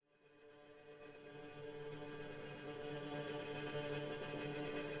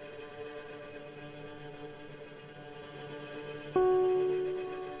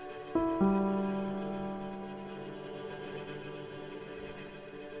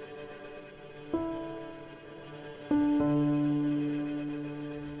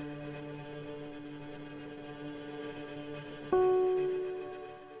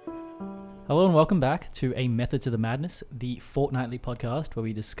Hello and welcome back to A Method to the Madness, the fortnightly podcast where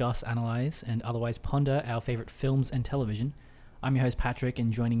we discuss, analyze, and otherwise ponder our favorite films and television. I'm your host Patrick,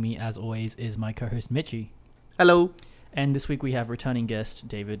 and joining me as always is my co-host Mitchie. Hello. And this week we have returning guest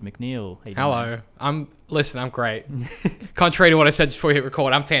David McNeil. How you doing? Hello. I'm great. Contrary to what I said just before we hit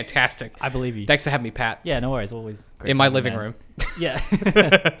record, I'm fantastic. I believe you. Thanks for having me, Pat. Yeah, no worries. Always great In to my have you, living man. room.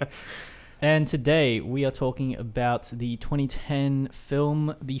 Yeah. And today we are talking about the 2010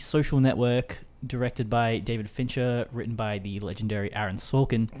 film The Social Network, directed by David Fincher, written by the legendary Aaron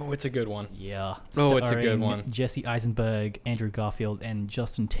Sorkin. Oh, it's a good one. Yeah. Oh, it's a good starring one. Jesse Eisenberg, Andrew Garfield, and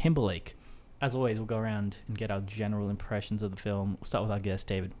Justin Timberlake. As always, we'll go around and get our general impressions of the film. We'll start with our guest,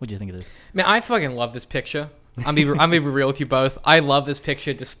 David. What do you think of this? Man, I fucking love this picture. I'm gonna be real with you both. I love this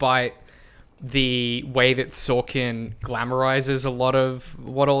picture despite the way that Sorkin glamorizes a lot of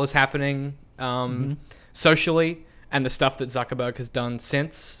what all is happening socially and the stuff that Zuckerberg has done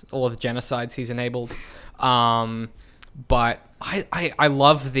since, all of the genocides he's enabled. But I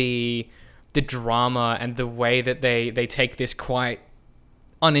love the drama and the way that they take this quite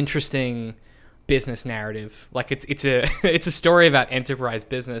uninteresting business narrative. Like it's a story about enterprise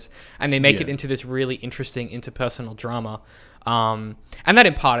business, and they make it into this really interesting interpersonal drama. And that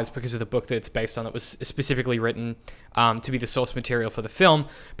in part is because of the book that it's based on that was specifically written to be the source material for the film.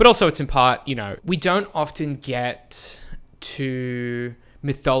 But also it's in part, we don't often get to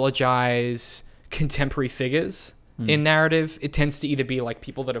mythologize contemporary figures in narrative. It tends to either be like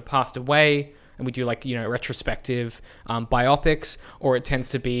people that have passed away, and we do retrospective biopics, or it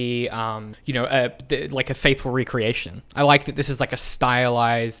tends to be like a faithful recreation. I like that this is like a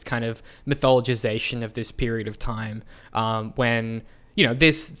stylized kind of mythologization of this period of time when the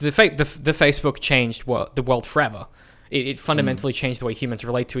Facebook changed the world forever. It fundamentally changed the way humans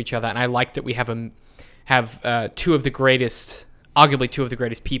relate to each other, and I like that we have arguably two of the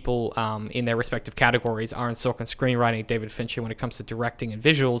greatest people in their respective categories, Aaron Sorkin screenwriting, David Fincher when it comes to directing and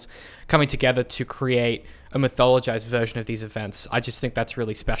visuals, coming together to create a mythologized version of these events. I just think that's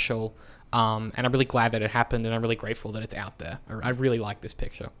really special, and I'm really glad that it happened, and I'm really grateful that it's out there. I really like this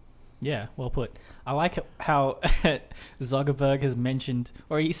picture. Yeah, well put. I like how Zuckerberg has mentioned,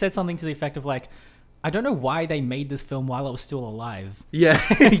 or he said something to the effect of like, I don't know why they made this film while I was still alive. Yeah,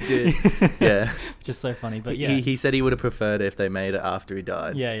 he did. Yeah. Just so funny, but yeah. He said he would have preferred it if they made it after he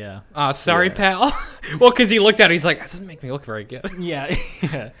died. Yeah. Sorry, Yeah. pal. Well, because he looked at it, he's like, that doesn't make me look very good. Yeah.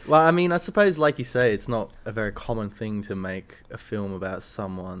 Yeah. Well, I mean, I suppose, like you say, it's not a very common thing to make a film about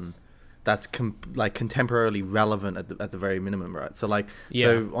someone that's contemporarily relevant at the very minimum, right? So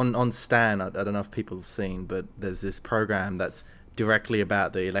so on Stan, I don't know if people have seen, but there's this program that's directly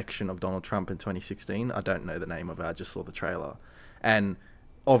about the election of Donald Trump in 2016. I don't know the name of it. I just saw the trailer. And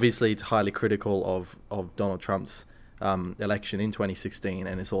obviously it's highly critical of Donald Trump's election in 2016,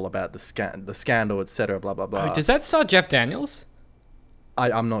 and it's all about the scandal, etc., blah, blah, blah. Oh, does that star Jeff Daniels?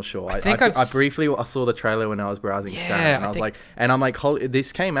 I'm not sure. I briefly saw the trailer when I was browsing Stan, and I'm like,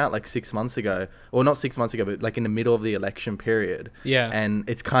 this came out like 6 months ago, or not 6 months ago, but like in the middle of the election period. Yeah. And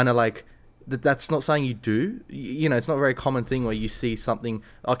it's kind of like, that's not something you do. It's not a very common thing where you see something.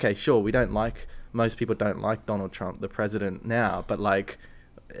 Okay, sure, most people don't like Donald Trump, the president now, but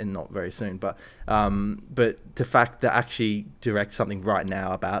and not very soon. But the fact that actually direct something right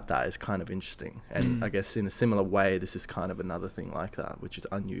now about that is kind of interesting. And I guess in a similar way, this is kind of another thing like that, which is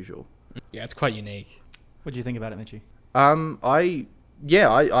unusual. Yeah, it's quite unique. What do you think about it, Mitchie?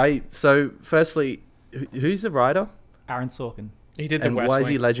 So firstly, who's the writer? Aaron Sorkin. He did the And West why Wing. is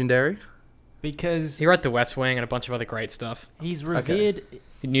he legendary? Because He wrote The West Wing and a bunch of other great stuff. he's revered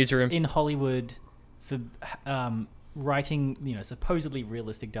Newsroom. in Hollywood for writing, supposedly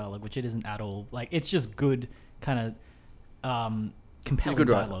realistic dialogue, which it isn't at all. Like, it's just good kind of compelling Good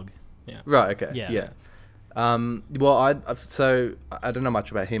writer. dialogue. Right. Okay. Yeah. Yeah. Well, I don't know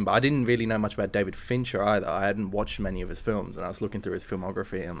much about him, but I didn't really know much about David Fincher either. I hadn't watched many of his films, and I was looking through his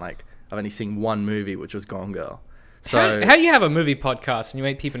filmography, and I've only seen one movie, which was Gone Girl. So How you have a movie podcast and you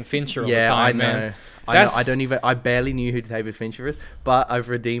ain't peeping Fincher all the time, I know. man? I barely knew who David Fincher is, but I've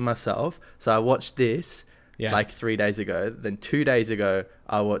redeemed myself. So I watched this 3 days ago. Then 2 days ago,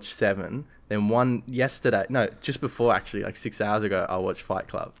 I watched Seven. Then just before actually, 6 hours ago, I watched Fight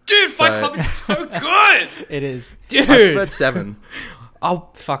Club. Dude, Fight Club is so good! It is. Dude! I preferred Seven. Oh,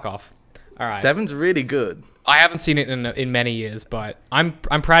 fuck off. All right. Seven's really good. I haven't seen it in many years, but I'm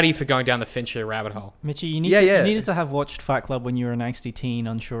proud of you for going down the Fincher rabbit hole. Mitchie, you needed to have watched Fight Club when you were an angsty teen,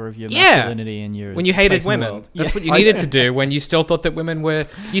 unsure of your masculinity and your when you hated place in the women. world. That's what you needed to do when you still thought that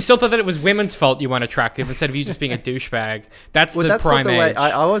you still thought that it was women's fault you weren't attractive instead of you just being a douchebag. That's the prime age.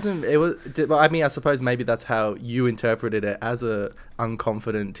 I wasn't. It was. I mean, I suppose maybe that's how you interpreted it as a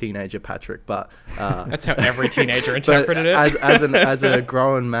unconfident teenager, Patrick. But that's how every teenager interpreted it. As a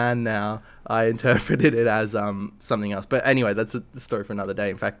grown man now, I interpreted it as something else. But anyway, that's a story for another day.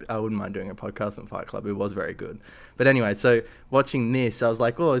 In fact, I wouldn't mind doing a podcast on Fight Club. It was very good. But anyway, so watching this, I was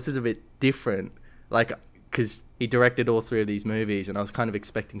like, oh, this is a bit different. Like, because he directed all three of these movies, and I was kind of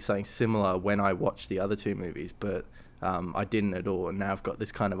expecting something similar when I watched the other two movies, but I didn't at all. And now I've got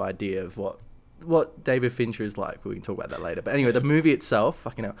this kind of idea of what David Fincher is like. We can talk about that later. But anyway, the movie itself,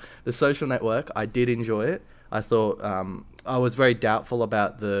 fucking hell, The Social Network, I did enjoy it. I thought I was very doubtful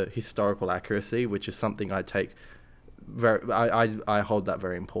about the historical accuracy, which is something I take I hold that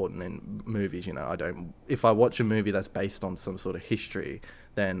very important in movies. You know, if I watch a movie that's based on some sort of history,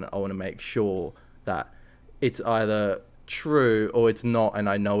 then I want to make sure that it's either true or it's not, and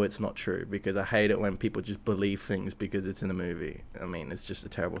I know it's not true, because I hate it when people just believe things because it's in a movie. I mean, it's just a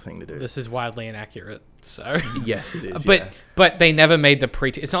terrible thing to do. This is wildly inaccurate, so yes, it is. But they never made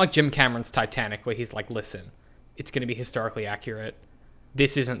it's not like Jim Cameron's Titanic where he's like, listen, it's going to be historically accurate.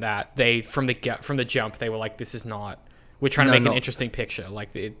 This isn't that. They from the jump they were like, this is not. We're trying to make an interesting picture. Like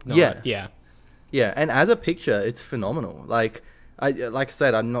yeah. And as a picture, it's phenomenal. Like I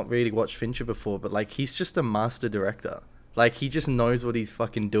said, I've not really watched Fincher before, but like he's just a master director. Like he just knows what he's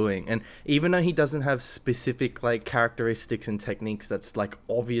fucking doing. And even though he doesn't have specific like characteristics and techniques that's like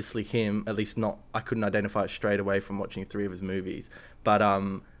obviously him, at least not, I couldn't identify it straight away from watching 3 of his movies. But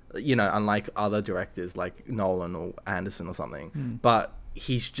you know, unlike other directors like Nolan or Anderson or something, but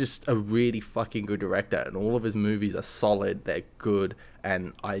he's just a really fucking good director, and all of his movies are solid, they're good,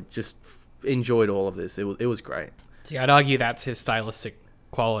 and I just enjoyed all of this. It was great. See, I'd argue that's his stylistic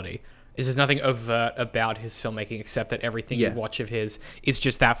quality. There's nothing overt about his filmmaking except that everything you watch of his is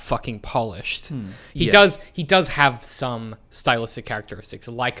just that fucking polished. He does have some stylistic characteristics,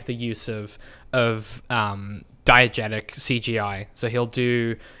 like the use of diegetic CGI. So he'll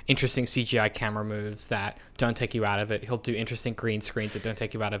do interesting CGI camera moves that don't take you out of it. He'll do interesting green screens that don't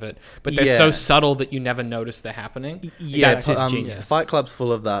take you out of it. But they're so subtle that you never notice they're happening. Yeah, that's his genius. Fight Club's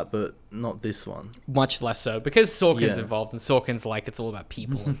full of that, but not this one. Much less so, because Sorkin's involved, and Sorkin's like, it's all about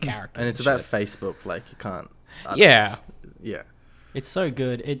people and characters. And it's about Facebook, like you can't... Yeah. It's so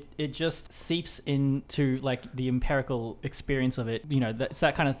good. It just seeps into like the empirical experience of it. You know, it's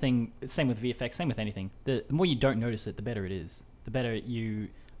that kind of thing. Same with VFX, same with anything. The more you don't notice it, the better it is. The better you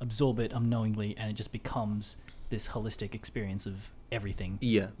absorb it unknowingly, and it just becomes this holistic experience of everything.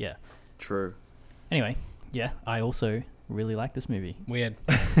 Yeah. True. Anyway, I also really like this movie. Weird.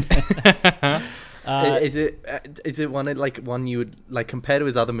 Is it one you would like compared to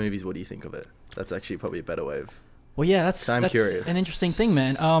his other movies? What do you think of it? That's actually probably a better way of... Well, yeah, that's curious. An interesting thing,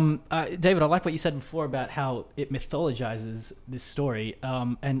 man. David, I like what you said before about how it mythologizes this story,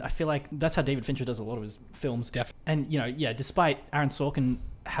 and I feel like that's how David Fincher does a lot of his films. And you know, despite Aaron Sorkin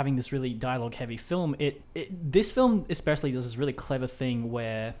having this really dialogue-heavy film, this film especially does this really clever thing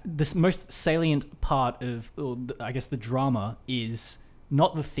where this most salient part of, I guess, the drama is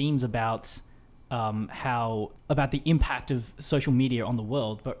not the themes about about the impact of social media on the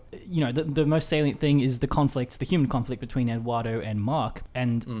world, but you know, the most salient thing is the human conflict between Eduardo and Mark,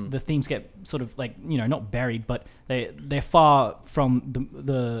 and the themes get sort of like, you know, not buried, but they're far from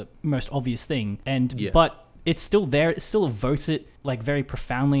the most obvious thing, but it's still there. It still evokes it like very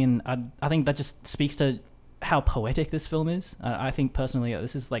profoundly, and I think that just speaks to how poetic this film is. I think personally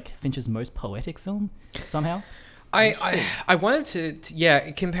this is like Fincher's most poetic film somehow. I wanted to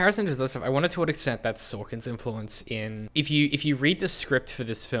in comparison to this stuff, I wonder to what extent that's Sorkin's influence in... If you read the script for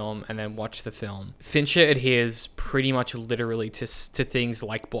this film and then watch the film, Fincher adheres pretty much literally to things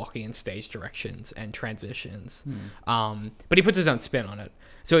like blocking and stage directions and transitions. But he puts his own spin on it.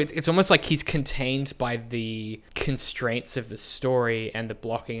 So it's almost like he's contained by the constraints of the story and the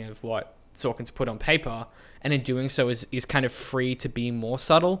blocking of what Sorkin's put on paper, and in doing so is kind of free to be more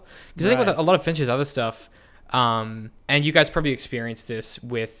subtle. Because I think with a lot of Fincher's other stuff... and you guys probably experienced this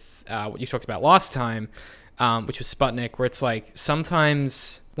with what you talked about last time, which was Sputnik, where it's like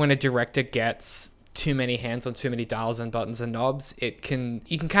sometimes when a director gets too many hands on too many dials and buttons and knobs, you can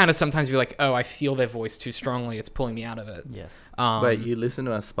kind of sometimes be like, oh, I feel their voice too strongly, it's pulling me out of it. Yes. Wait, you listen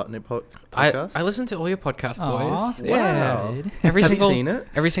to our Sputnik podcast? I listen to all your podcasts, boys. Aww, wow. Yeah. Have you seen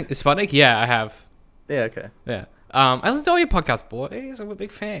it? Sputnik? Yeah, I have. Yeah, okay. Yeah. I listen to all your podcasts, boys. I'm a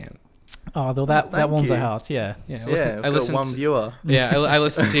big fan. Oh, though that Thank warms you. our hearts. Yeah. Yeah, I've I got listened. one viewer. Yeah, I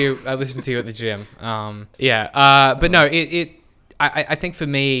listened to you. I listened to you at the gym. But no, I think for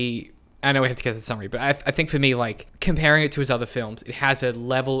me, I know we have to get to the summary, but I think for me, like comparing it to his other films, it has a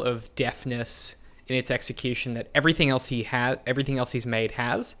level of deftness in its execution that everything else he's made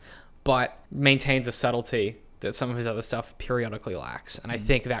has, but maintains a subtlety that some of his other stuff periodically lacks. And I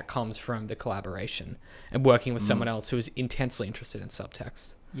think that comes from the collaboration and working with someone else who is intensely interested in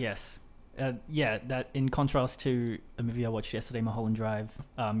subtext. Yes. That in contrast to a movie I watched yesterday, Mulholland Drive,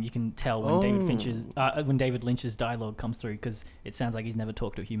 you can tell when David Lynch's dialogue comes through, because it sounds like he's never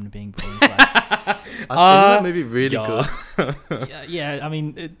talked to a human being before in his life. Isn't that movie really good? I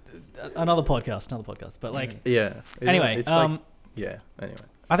mean, another podcast, but like, Yeah. Anyway, it's like, yeah. Anyway.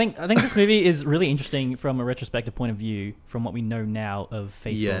 I think this movie is really interesting from a retrospective point of view, from what we know now of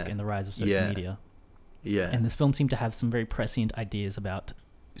Facebook and the rise of social media. Yeah. And this film seemed to have some very prescient ideas about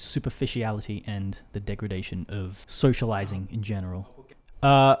superficiality and the degradation of socializing in general.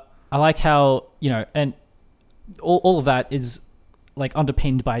 I like how, and all of that is like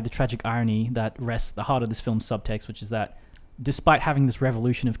underpinned by the tragic irony that rests at the heart of this film's subtext, which is that despite having this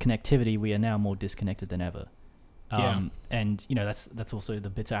revolution of connectivity, we are now more disconnected than ever. And that's also the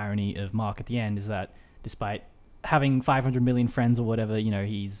bitter irony of Mark at the end, is that despite having 500 million friends or whatever,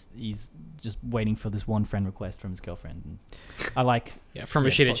 he's just waiting for this one friend request from his girlfriend. And I like from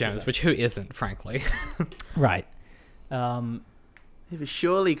Rashida Jones, which who isn't, frankly. Right. Yeah, but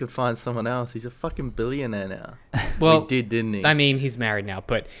surely he could find someone else. He's a fucking billionaire now. Well, he didn't he? I mean, he's married now,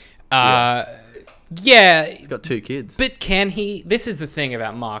 but he's got 2 kids. But can he? This is the thing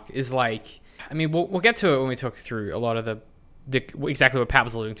about Mark, is like, I mean, we'll get to it when we talk through a lot of the exactly what Pat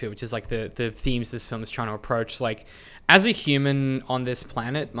was alluding to, which is like the themes this film is trying to approach. Like, as a human on this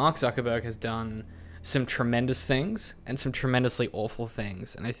planet, Mark Zuckerberg has done some tremendous things and some tremendously awful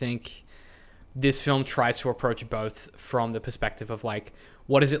things. And I think this film tries to approach both from the perspective of like,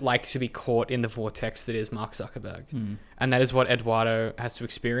 what is it like to be caught in the vortex that is Mark Zuckerberg? And that is what Eduardo has to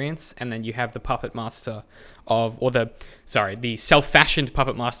experience. And then you have the puppet master the self-fashioned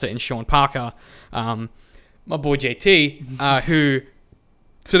puppet master in Sean Parker, my boy JT, who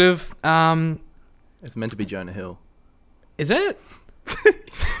sort of... It's meant to be Jonah Hill. Is it?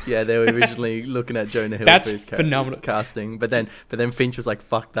 Yeah, they were originally looking at Jonah Hill That's for his phenomenal casting, but then Finch was like,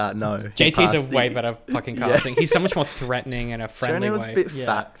 "Fuck that, no." JT's a way better fucking casting. He's so much more threatening in a friendly Jonah way. Hill's a bit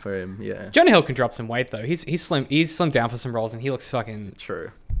fat for him, yeah. Jonah Hill can drop some weight though. He's slim. He's slimmed down for some roles, and he looks fucking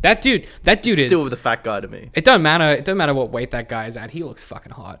True. That dude is still the fat guy to me. It don't matter what weight that guy is at. He looks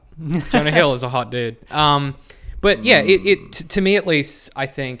fucking hot. Jonah Hill is a hot dude. But yeah, to me at least, I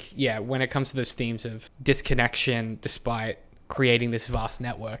think when it comes to those themes of disconnection, despite creating this vast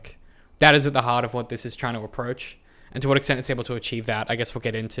network, that is at the heart of what this is trying to approach. And to what extent it's able to achieve that, I guess we'll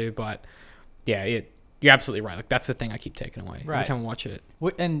get into. But yeah, you're absolutely right. Like, that's the thing I keep taking away every time I watch it.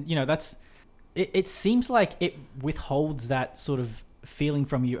 And that's it seems like it withholds that sort of feeling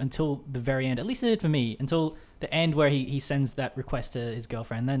from you until the very end. At least it did for me, until the end where he sends that request to his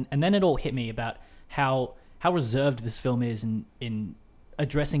girlfriend. And then it all hit me about how reserved this film is in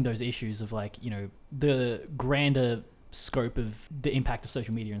addressing those issues of like, the grander scope of the impact of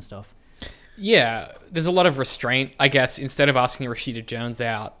social media and stuff. Yeah, there's a lot of restraint, I guess. Instead of asking Rashida Jones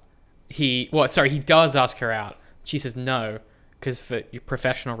out, he does ask her out. She says no, because for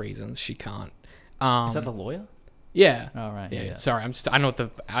professional reasons she can't. Is that the lawyer? Yeah. Oh, right. Yeah. Sorry, I don't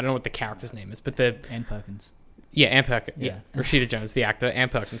know what the character's name is, but Ann Perkins. Yeah, Ann Perkins. Yeah. Rashida Jones, the actor. Ann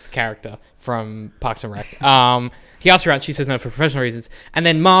Perkins, the character from Parks and Rec. He asks her out. She says no for professional reasons. And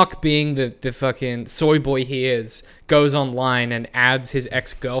then Mark, being the fucking soy boy he is, goes online and adds his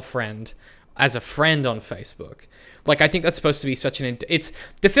ex-girlfriend as a friend on Facebook. Like, I think that's supposed to be such an...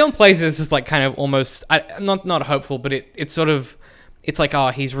 the film plays it as like kind of almost... not hopeful, but it's sort of... It's like,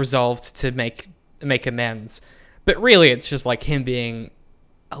 he's resolved to make amends. But really, it's just like him being...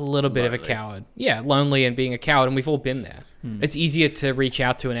 a little bit of a coward. Yeah, lonely and being a coward, and we've all been there. It's easier to reach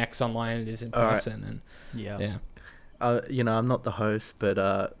out to an ex online than it is in person. Right. And I'm not the host,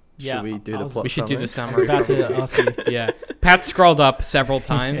 but should we do the plot? We should do the I was summary. about to ask you. Yeah, Pat scrolled up several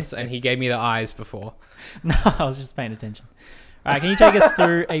times, and he gave me the eyes before. No, I was just paying attention. All right, can you take us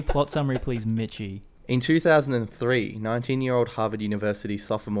through a plot summary, please, Mitchie? In 2003, 19-year-old Harvard University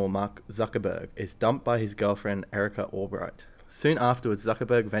sophomore Mark Zuckerberg is dumped by his girlfriend Erica Albright. Soon afterwards,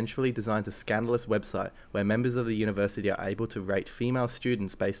 Zuckerberg eventually designs a scandalous website where members of the university are able to rate female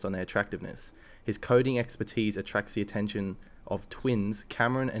students based on their attractiveness. His coding expertise attracts the attention of twins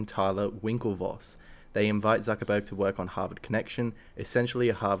Cameron and Tyler Winklevoss. They invite Zuckerberg to work on Harvard Connection, essentially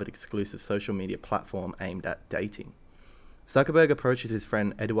a Harvard-exclusive social media platform aimed at dating. Zuckerberg approaches his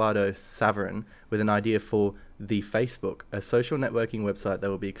friend Eduardo Saverin with an idea for The Facebook, a social networking website that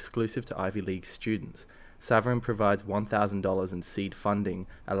will be exclusive to Ivy League students. Saverin provides $1,000 in seed funding,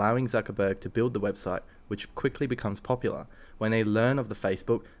 allowing Zuckerberg to build the website, which quickly becomes popular. When they learn of the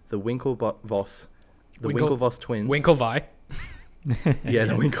Facebook, the Winklevoss twins... Winklevi. Yeah,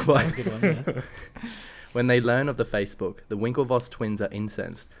 the Winklevi. Good one, yeah. When they learn of the Facebook, the Winklevoss twins are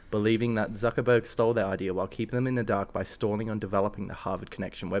incensed, believing that Zuckerberg stole their idea while keeping them in the dark by stalling on developing the Harvard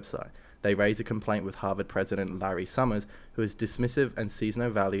Connection website. They raise a complaint with Harvard President Larry Summers, who is dismissive and sees no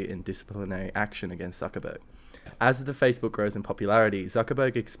value in disciplinary action against Zuckerberg. As the Facebook grows in popularity,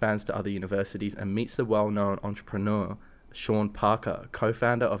 Zuckerberg expands to other universities and meets the well-known entrepreneur Sean Parker,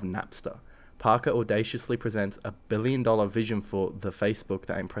 co-founder of Napster. Parker audaciously presents a $1 billion vision for the Facebook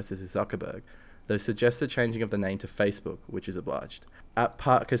that impresses Zuckerberg, though suggests a changing of the name to Facebook, which is obliged. At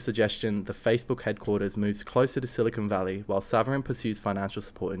Parker's suggestion, the Facebook headquarters moves closer to Silicon Valley, while Saverin pursues financial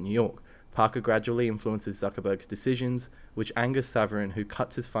support in New York. Parker gradually influences Zuckerberg's decisions, which angers Saverin, who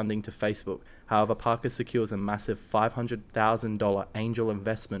cuts his funding to Facebook. However, Parker secures a massive $500,000 angel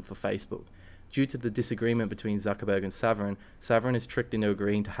investment for Facebook. Due to the disagreement between Zuckerberg and Saverin, Saverin is tricked into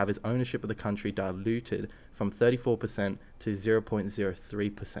agreeing to have his ownership of the country diluted from 34% to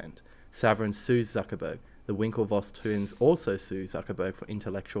 0.03%. Saverin sues Zuckerberg. The Winklevoss twins also sue Zuckerberg for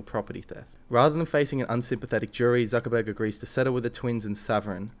intellectual property theft. Rather than facing an unsympathetic jury, Zuckerberg agrees to settle with the twins and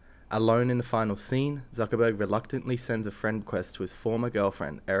Saverin. Alone in the final scene, Zuckerberg reluctantly sends a friend request to his former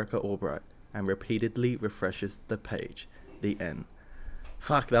girlfriend, Erica Albright, and repeatedly refreshes the page. The end.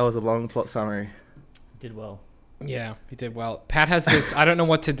 Fuck, that was a long plot summary. Did well. Yeah, he did well. Pat has this. I don't know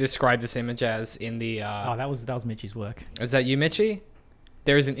what to describe this image as in the. That was Mitchie's work. Is that you, Mitchie?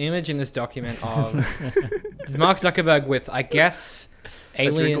 There is an image in this document of Mark Zuckerberg with, I guess,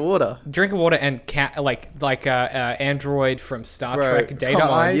 alien drink of water and android from Star Trek Data come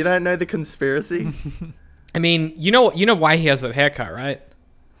on, Eyes. You don't know the conspiracy? I mean, you know why he has that haircut, right?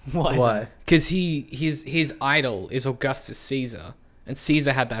 Why? Because his idol is Augustus Caesar. And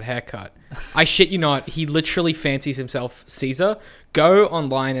Caesar had that haircut. I shit you not, he literally fancies himself Caesar. Go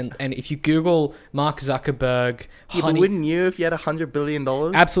online and if you Google Mark Zuckerberg... Yeah, but wouldn't you if you had $100 billion?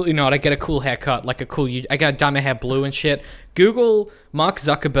 Absolutely not. I get a cool haircut, I got dye my hair blue and shit. Google Mark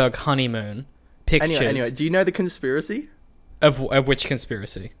Zuckerberg honeymoon pictures. Anyway, do you know the conspiracy? Of which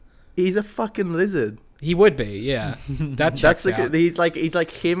conspiracy? He's a fucking lizard. He would be, yeah. That checks out. He's like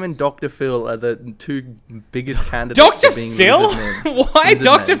him and Dr. Phil are the two biggest candidates. Dr. For being Phil? Why lizard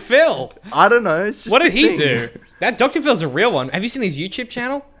Dr. men. Phil? I don't know. It's just what did he thing. do? That Dr. Phil's a real one. Have you seen his YouTube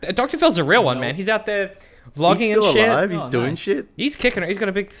channel? Dr. Phil's a real one, man. He's out there vlogging He's still and shit. alive. He's doing nice. shit. He's kicking it. He's got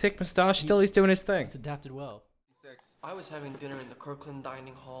a big thick mustache. Still, he's doing his thing. It's adapted well. I was having dinner in the Kirkland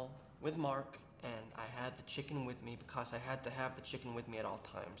dining hall with Mark, and I had the chicken with me because I had to have the chicken with me at all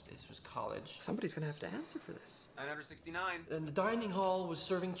times. This was college. Somebody's gonna have to answer for this. 969. And the dining hall was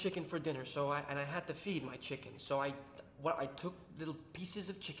serving chicken for dinner, so I had to feed my chicken. So I took little pieces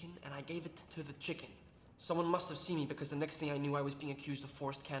of chicken and I gave it to the chicken. Someone must have seen me because the next thing I knew I was being accused of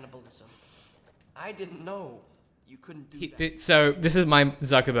forced cannibalism. I didn't know you couldn't do that. So this is my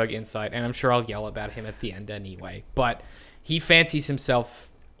Zuckerberg insight, and I'm sure I'll yell about him at the end anyway. But he fancies himself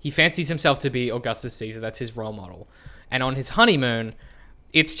to be Augustus Caesar. That's his role model. And on his honeymoon,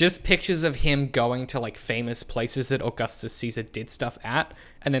 it's just pictures of him going to like famous places that Augustus Caesar did stuff at,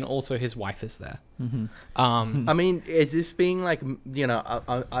 and then also his wife is there. Mm-hmm. I mean, is this being like,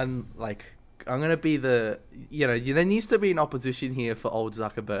 I'm gonna be the, there needs to be an opposition here for old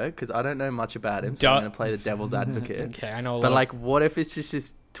Zuckerberg because I don't know much about him, so I'm gonna play the devil's advocate. Okay, I know. But like, what if it's just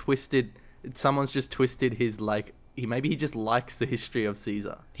this twisted? Someone's just twisted his like. Maybe he just likes the history of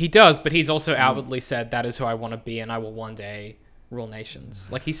Caesar. He does, but he's also outwardly said that is who I want to be, and I will one day rule nations.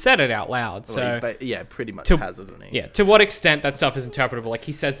 Like he said it out loud. So but yeah, pretty much has, hasn't he? Yeah. To what extent that stuff is interpretable? Like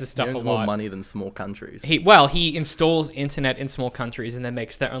he says this stuff he a earns lot. More money than small countries. He installs internet in small countries and then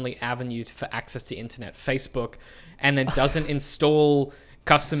makes their only avenue for access to internet Facebook, and then doesn't install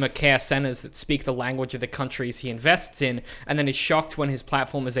customer care centers that speak the language of the countries he invests in, and then is shocked when his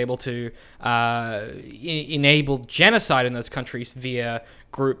platform is able to enable genocide in those countries via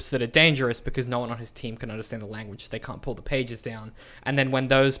groups that are dangerous because no one on his team can understand the language. They can't pull the pages down. And then when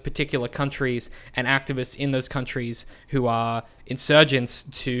those particular countries and activists in those countries who are insurgents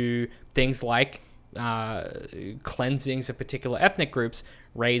to things like cleansings of particular ethnic groups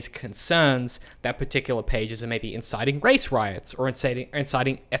raise concerns that particular pages are maybe inciting race riots or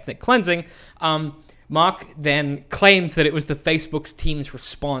inciting ethnic cleansing, Mark then claims that it was the Facebook's team's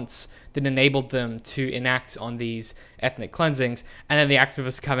response that enabled them to enact on these ethnic cleansings, and then the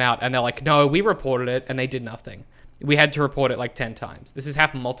activists come out and they're like, no, we reported it and they did nothing. We had to report it like 10 times. This has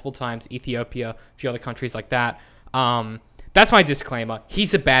happened multiple times. Ethiopia, a few other countries like that. That's my disclaimer.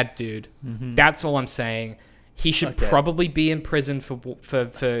 He's a bad dude. That's all I'm saying. He should probably be in prison for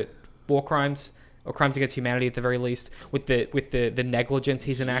war crimes or crimes against humanity at the very least, with the negligence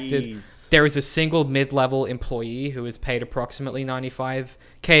he's enacted. There is a single mid-level employee who is paid approximately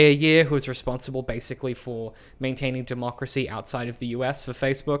 $95K a year, who is responsible basically for maintaining democracy outside of the US for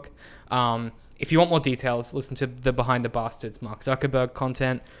Facebook. If you want more details, listen to the Behind the Bastards Mark Zuckerberg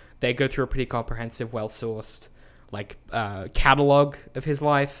content. They go through a pretty comprehensive, well-sourced catalog of his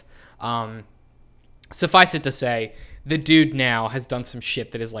life. Suffice it to say, the dude now has done some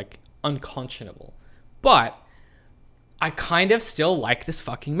shit that is like unconscionable. But I kind of still like this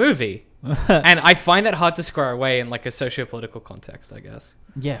fucking movie. And I find that hard to square away in like a socio-political context, I guess.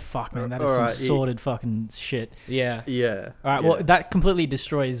 Yeah, fuck, man. That is some sordid fucking shit. Yeah. Yeah. All right, well, that completely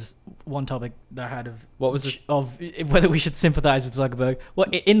destroys one topic that I had of... What was it? Of whether we should sympathize with Zuckerberg. Well,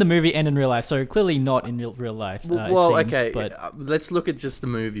 in the movie and in real life. So clearly not in real life, well, it seems, okay. But... let's look at just the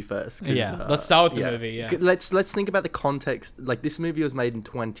movie first. Yeah. Let's start with the movie, yeah. Let's think about the context. Like, this movie was made in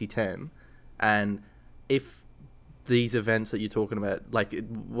 2010. And if these events that you're talking about, like,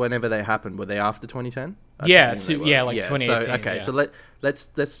 whenever they happened, were they after 2010? Yeah, so, like 2018. So, okay, so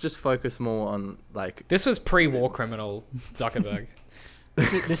let's just focus more on, like... This was pre-war criminal Zuckerberg.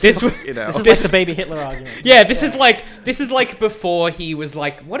 This is like the baby Hitler argument. Yeah, this is like before he was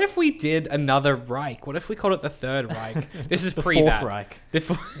like, what if we did another Reich? What if we called it the Third Reich? This is the pre Fourth that. Reich.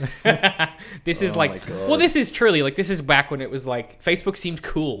 This is like, well, this is truly like, this is back when it was like Facebook seemed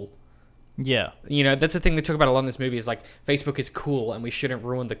cool. Yeah. You know, that's the thing they talk about a lot in this movie is like, Facebook is cool and we shouldn't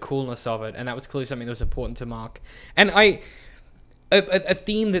ruin the coolness of it. And that was clearly something that was important to Mark. And a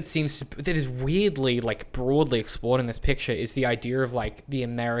theme that that is weirdly, like, broadly explored in this picture is the idea of, like, the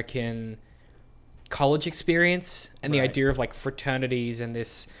American college experience and the idea of, like, fraternities and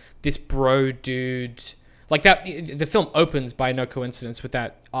this bro dude. Like, that, the film opens by no coincidence with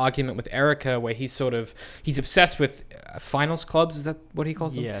that argument with Erica where he's obsessed with finals clubs. Is that what he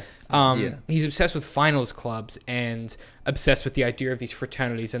calls them? Yes. He's obsessed with finals clubs and obsessed with the idea of these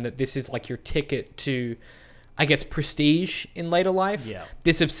fraternities and that this is, like, your ticket to... I guess prestige in later life. Yeah.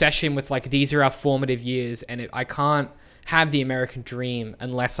 This obsession with like, these are our formative years and I can't have the American dream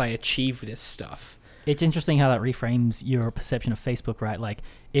unless I achieve this stuff. It's interesting how that reframes your perception of Facebook, right? Like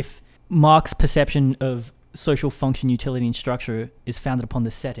if Mark's perception of social function, utility and structure is founded upon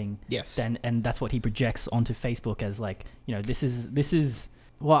this setting, yes, then, and that's what he projects onto Facebook as like, you know, this is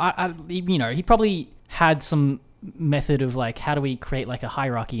well, you know, he probably had some method of like, how do we create like a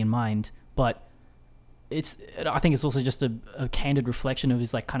hierarchy in mind, but I think it's also just a candid reflection of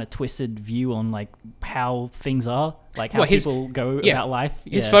his like kind of twisted view on like how things are, like how people go about life.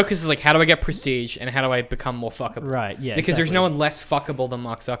 His focus is like, how do I get prestige and how do I become more fuckable? Right. Yeah. Because there's no one less fuckable than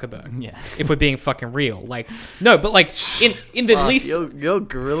Mark Zuckerberg. Yeah. If we're being fucking real, like no, but like in the least, you're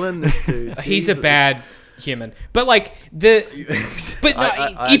grilling this dude. He's a bad human, but like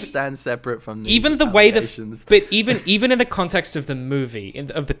I stand separate from these even the way but even in the context of the movie,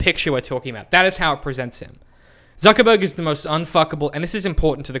 of the picture we're talking about, that is how it presents him. Zuckerberg is the most unfuckable, and this is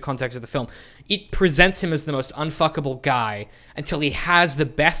important to the context of the film. It presents him as the most unfuckable guy until he has the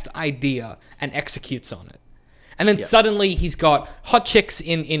best idea and executes on it. And then suddenly he's got hot chicks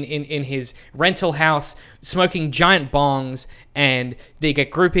in his rental house smoking giant bongs, and they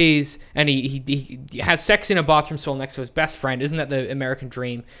get groupies, and he has sex in a bathroom stall next to his best friend. Isn't that the American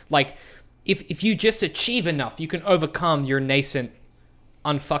dream? Like, if you just achieve enough, you can overcome your nascent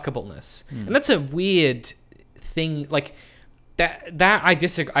unfuckableness. And that's a weird thing. Like, that I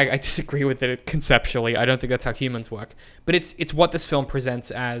disagree with it conceptually. I don't think that's how humans work. But it's what this film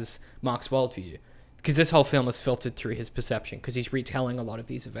presents as Mark's worldview. Because this whole film is filtered through his perception, because he's retelling a lot of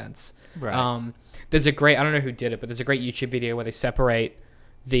these events. Right. There's a great, I don't know who did it, but there's a great YouTube video where they separate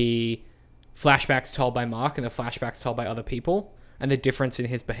the flashbacks told by Mark and the flashbacks told by other people, and the difference in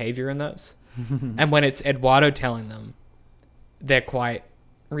his behavior in those. And when it's Eduardo telling them, they're quite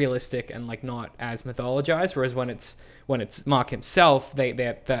realistic and like not as mythologized, whereas when it's Mark himself,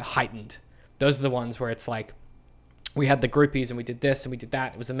 they're heightened. Those are the ones where it's like, we had the groupies and we did this and we did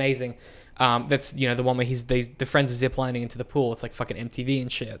that. It was amazing. That's, you know, the one where the friends are ziplining into the pool. It's like fucking MTV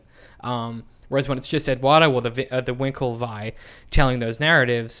and shit. Whereas when it's just Eduardo or the Winklevi telling those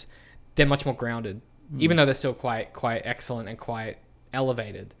narratives, they're much more grounded, even though they're still quite excellent and quite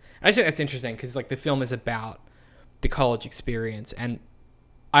elevated. And I think that's interesting because like the film is about the college experience, and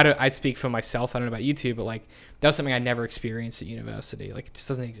I speak for myself. I don't know about you two, but like that was something I never experienced at university. Like it just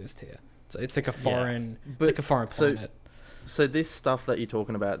doesn't exist here. It's like a foreign, it's like a foreign planet. So this stuff that you're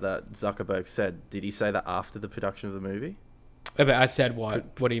talking about that Zuckerberg said, did he say that after the production of the movie? But I said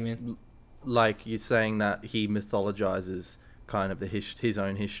what? What do you mean? Like, you're saying that he mythologizes kind of his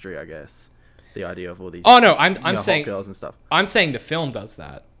own history, I guess. The idea of all these. Oh no, I'm saying hot girls and stuff. I'm saying the film does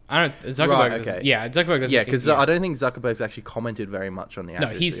that. I don't. Zuckerberg. Right, doesn't, okay. yeah, Zuckerberg doesn't. Yeah, because I don't think Zuckerberg's actually commented very much on the. No,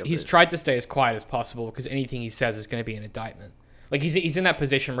 he's tried to stay as quiet as possible because anything he says is going to be an indictment. Like he's in that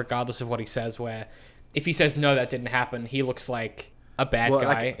position regardless of what he says. Where if he says no, that didn't happen, he looks like a bad guy.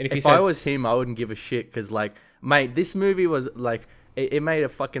 Like, and if he says, I was him, I wouldn't give a shit because, like, mate, this movie was like. It made a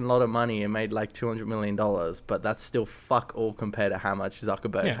fucking lot of money. It made like $200 million, but that's still fuck all compared to how much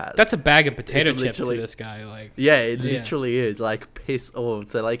Zuckerberg has. That's a bag of potato It's chips to literally- this guy. Like, Yeah, it literally is like piss off.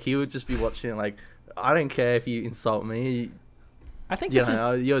 So like he would just be watching it like, I don't care if you insult me. I think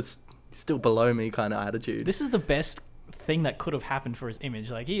You're still below me kind of attitude. this is the best thing that could have happened for his image.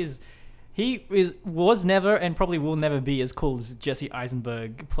 Like was never and probably will never be as cool as Jesse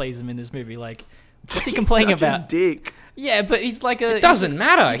Eisenberg plays him in this movie. Like, what's he complaining He's such about? a dick. Yeah, but he's like a. it doesn't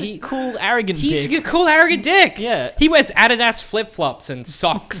matter. He's a cool, arrogant He's dick. a cool, arrogant dick. Yeah. He wears Adidas flip flops and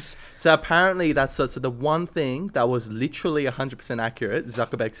socks. So apparently so the one thing that was literally 100% accurate,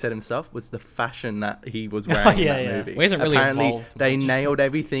 Zuckerberg said himself, was the fashion that he was wearing in that movie. Well, he hasn't really apparently, evolved they much. nailed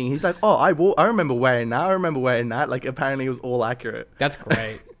everything. He's like, oh, I remember wearing that. I remember wearing that. Like, apparently it was all accurate, That's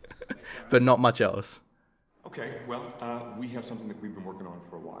great. but not much else. Okay, well, we have something that we've been working on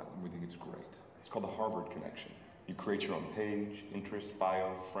for a while, and we think it's great. It's called the Harvard Connection. You create your own page, interest,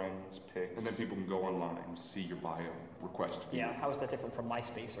 bio, friends, pics, and then people can go online, see your bio, request to be. Yeah, how is that different from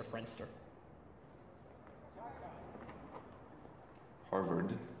MySpace or Friendster?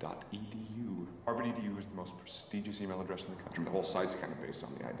 Harvard.edu. Harvard.edu is the most prestigious email address in the country. The whole site's kind of based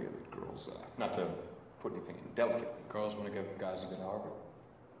on the idea that girls, not to put anything in delicately, Girls want to give guys a good Harvard.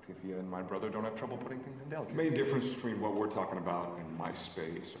 Tifia and my brother don't have trouble putting things in delicate. The main difference between what we're talking about and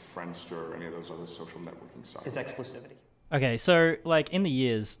MySpace or Friendster or any of those other social networking sites Is exclusivity. Okay, so like in the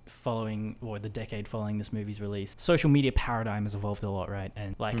years following, or the decade following this movie's release, social media paradigm has evolved a lot, right?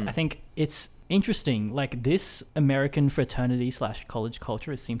 And like I think it's interesting, like this American fraternity / college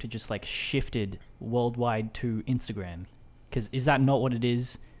culture has seemed to just like shifted worldwide to Instagram. Because is that not what it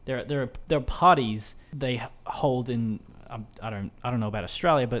is? There are parties they hold in I don't know about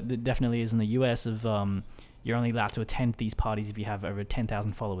Australia, but it definitely is in the US of you're only allowed to attend these parties if you have over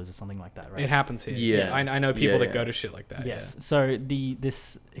 10,000 followers or something like that, right? It happens here. Yeah. I know people that Yeah. go to shit like that. Yes. So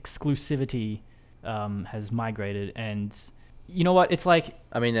this exclusivity has migrated, and you know what? It's like,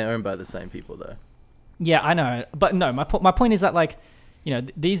 I mean, they're owned by the same people though. yeah, I know, but no, my point is that like, you know,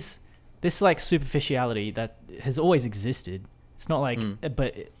 this like superficiality that has always existed. It's not like,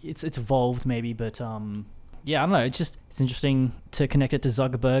 but it's evolved maybe, but yeah, I don't know. It's interesting to connect it to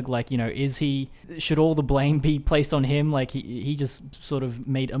Zuckerberg. Like, you know, should all the blame be placed on him? Like he just sort of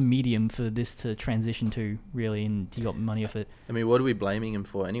made a medium for this to transition to, really, and he got money off it. I mean, what are we blaming him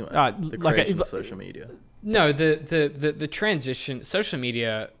for anyway? The like creation of social media. No, the transition, social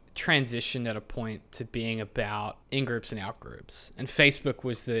media transitioned at a point to being about in-groups and out-groups. And Facebook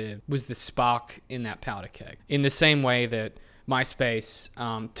was the spark in that powder keg. In the same way that MySpace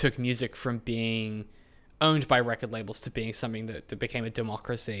took music from being owned by record labels to being something that became a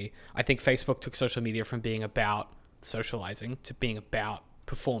democracy. I think Facebook took social media from being about socializing to being about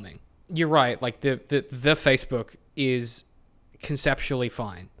performing. You're right. Like the Facebook is conceptually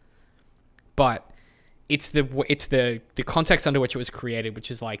fine, but it's the context under which it was created, which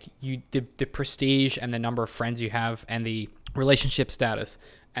is like the prestige and the number of friends you have and the relationship status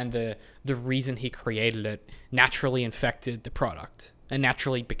and the reason he created it naturally infected the product. And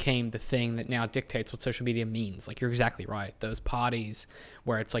naturally became the thing that now dictates what social media means. Like, you're exactly right. Those parties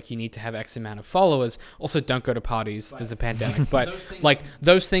where it's like you need to have X amount of followers. Also, don't go to parties. There's a pandemic. But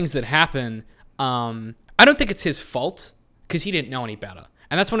those things that happen, I don't think it's his fault because he didn't know any better.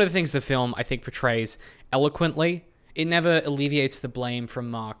 And that's one of the things the film, I think, portrays eloquently. It never alleviates the blame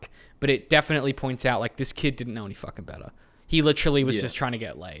from Mark, but it definitely points out, like, this kid didn't know any fucking better. He literally was just trying to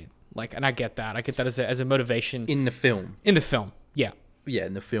get laid. Like, and I get that. I get that as a motivation. In the film. In the film, yeah. Yeah,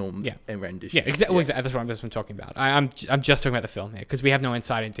 in the film and rendition. Yeah, exactly. Exactly. That's what I'm talking about. I'm just talking about the film here because we have no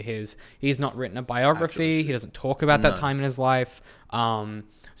insight into his. He's not written a biography. Actually, he doesn't talk about that time in his life.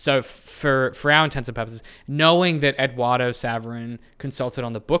 So for our intents and purposes, knowing that Eduardo Saverin consulted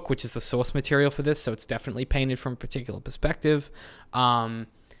on the book, which is the source material for this, so it's definitely painted from a particular perspective.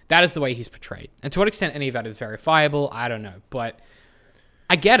 That is the way he's portrayed, and to what extent any of that is verifiable, I don't know, but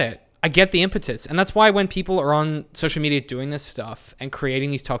I get it. I get the impetus. And that's why when people are on social media doing this stuff and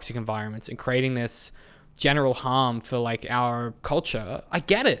creating these toxic environments and creating this general harm for like our culture, I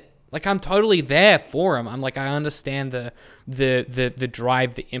get it. Like, I'm totally there for him. I'm like, I understand the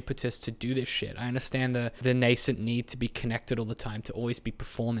drive, the impetus to do this shit. I understand the nascent need to be connected all the time, to always be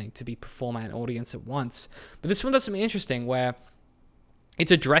performing, to be performer and audience at once. But this one does something interesting where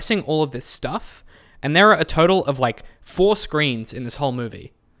it's addressing all of this stuff, and there are a total of like 4 screens in this whole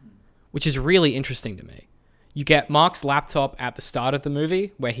movie, which is really interesting to me. You get Mark's laptop at the start of the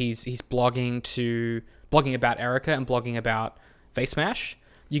movie where he's blogging about Erica and blogging about Face Smash.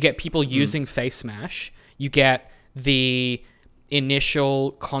 You get people using Face Smash. You get the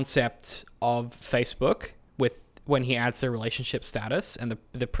initial concept of Facebook with when he adds the relationship status and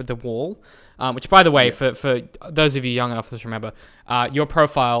the wall, which, by the way, for those of you young enough to remember, your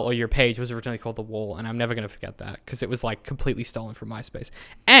profile or your page was originally called The Wall, and I'm never going to forget that because it was like completely stolen from MySpace.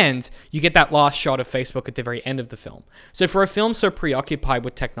 And you get that last shot of Facebook at the very end of the film. So for a film so preoccupied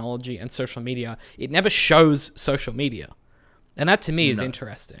with technology and social media, it never shows social media. And that, to me, is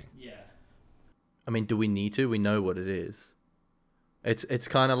interesting. Yeah. I mean, do we need to? We know what it is. It's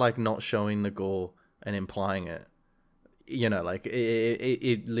kind of like not showing the gore and implying it. You know, like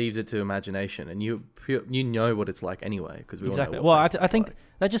it leaves it to imagination, and you know what it's like anyway, because we exactly. all know what I think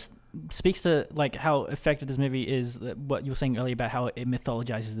that just speaks to like how effective this movie is. What you were saying earlier about how it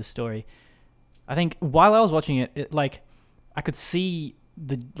mythologizes the story. I think while I was watching it, like I could see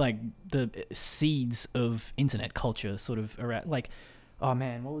the seeds of internet culture sort of around. Like, oh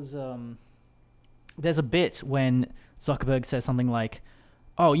man, what was there's a bit when Zuckerberg says something like,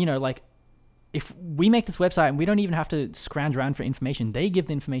 oh, you know, like, if we make this website and we don't even have to scrounge around for information, they give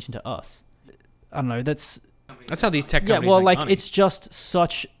the information to us. I don't know. That's how these tech companies well, make like money. It's just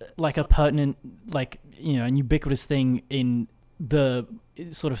such like a pertinent, like, you know, and ubiquitous thing in the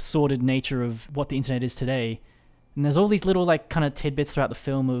sort of sordid nature of what the internet is today. And there's all these little like kind of tidbits throughout the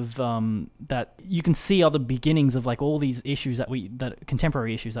film of that you can see are the beginnings of like all these issues that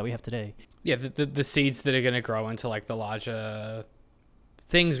contemporary issues that we have today. Yeah, the seeds that are going to grow into like the larger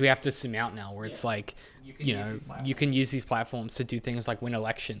things we have to surmount now, where it's like, you know, you can use these platforms to do things like win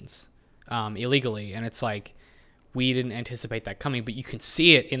elections illegally, and it's like, we didn't anticipate that coming, but you can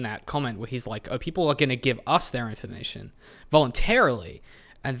see it in that comment where he's like, oh, people are going to give us their information voluntarily,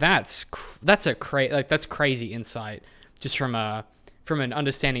 and that's crazy insight, just from an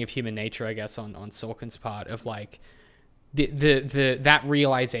understanding of human nature, I guess, on Sorkin's part, of like that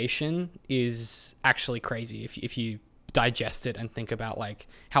realization is actually crazy if you digest it and think about like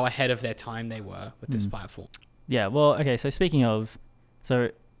how ahead of their time they were with this platform. Yeah, well, okay, so speaking of, so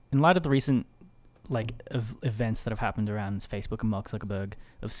in light of the recent like events that have happened around Facebook and Mark Zuckerberg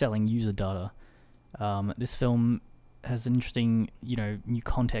of selling user data, this film has an interesting, you know, new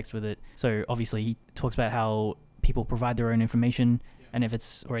context with it. So obviously he talks about how people provide their own information, and if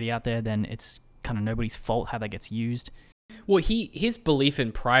it's already out there, then it's kind of nobody's fault how that gets used. Well, his belief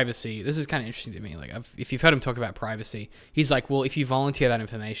in privacy, this is kind of interesting to me. Like, if you've heard him talk about privacy, he's like, well, if you volunteer that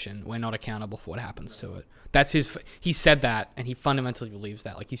information, we're not accountable for what happens to it. That's he said that, and he fundamentally believes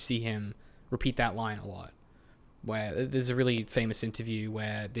that. Like, you see him repeat that line a lot. Where there's a really famous interview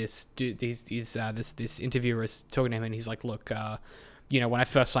where this interviewer is talking to him, and he's like, look, you know, when I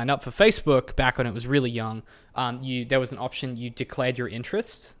first signed up for Facebook, back when it was really young, there was an option, you declared your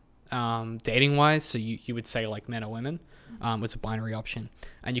interest, dating-wise, so you would say, like, men or women. Was a binary option,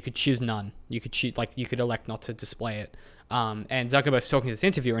 and you could choose none. You could elect not to display it. And Zuckerberg's talking to this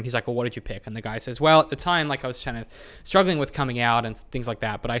interviewer, and he's like, well, what did you pick? And the guy says, well, at the time, like, I was kind of struggling with coming out and things like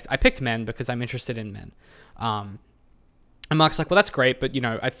that, but I picked men because I'm interested in men. And Mark's like, well, that's great, but, you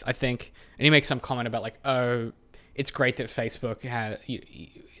know, I think, and he makes some comment about, like, oh, it's great that Facebook had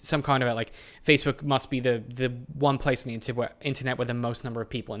some kind of, like, Facebook must be the one place in the internet where the most number of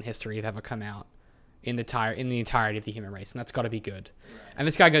people in history have ever come out in the entirety of the human race, and that's got to be good. Right. And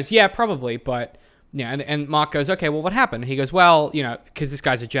this guy goes, yeah, probably, but, you know, and Mark goes, okay, well, what happened? And he goes, well, you know, because this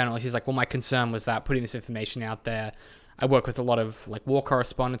guy's a journalist, he's like, well, my concern was that putting this information out there, I work with a lot of like war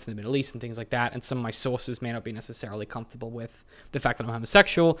correspondents in the Middle East and things like that, and some of my sources may not be necessarily comfortable with the fact that I'm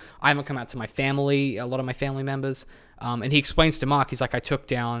homosexual. I haven't come out to my family, a lot of my family members, and he explains to Mark, he's like, I took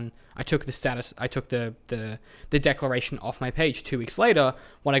the declaration off my page 2 weeks later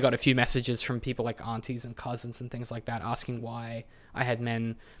when I got a few messages from people like aunties and cousins and things like that asking why I had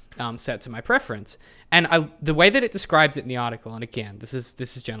men set to my preference. And the way that it describes it in the article, and again, this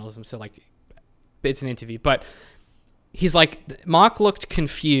is journalism, so like it's an interview, but he's like, Mark looked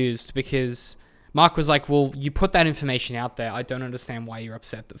confused because Mark was like, well, you put that information out there. I don't understand why you're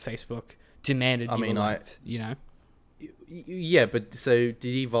upset that Facebook demanded you know? Yeah, but so did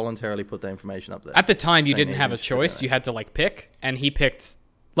he voluntarily put that information up there? At the time, you didn't have a choice. You had to like pick, and he picked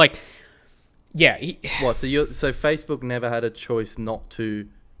like, yeah. So Facebook never had a choice not to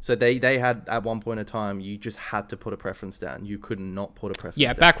So they had at one point in time, you just had to put a preference down. You could not put a preference.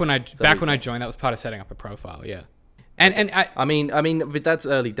 Yeah, down. back when I joined, that was part of setting up a profile. Yeah, and I mean, but that's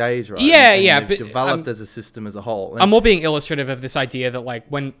early days, right? Yeah, but developed as a system as a whole. I'm more being illustrative of this idea that, like,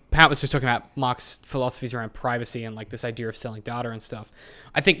 when Pat was just talking about Mark's philosophies around privacy and like this idea of selling data and stuff,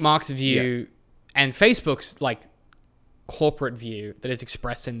 I think Mark's view and Facebook's like corporate view that is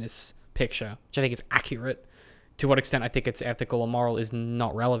expressed in this picture, which I think is accurate. To what extent I think it's ethical or moral is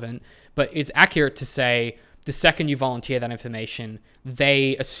not relevant, but it's accurate to say the second you volunteer that information,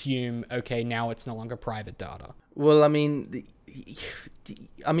 they assume, okay, now it's no longer private data. Well, I mean,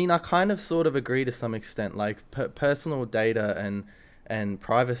 I kind of sort of agree to some extent. Like, personal data and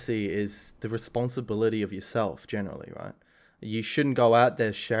privacy is the responsibility of yourself generally, right? You shouldn't go out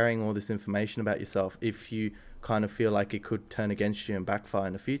there sharing all this information about yourself if you kind of feel like it could turn against you and backfire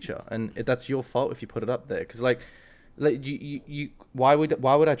in the future, and that's your fault if you put it up there. Because like you why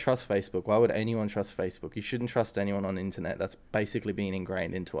would I trust Facebook? Why would anyone trust Facebook? You shouldn't trust anyone on the internet. That's basically being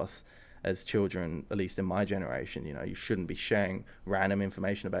ingrained into us as children, at least in my generation. You know, you shouldn't be sharing random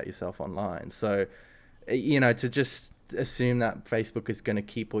information about yourself online. So, you know, to just assume that Facebook is going to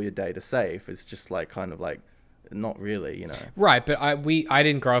keep all your data safe is just like kind of like, not really, you know. Right, but I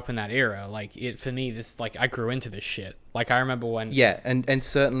didn't grow up in that era. Like, for me, this, like, I grew into this shit. Like, I remember when... Yeah, and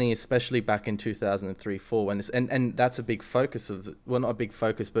certainly, especially back in 2003-4, when and that's a big focus of... Well, not a big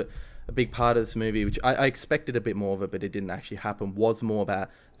focus, but a big part of this movie, which I expected a bit more of it, but it didn't actually happen, was more about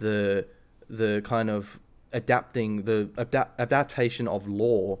the kind of adaptation of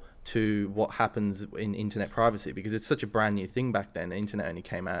law to what happens in internet privacy, because it's such a brand new thing back then. The internet only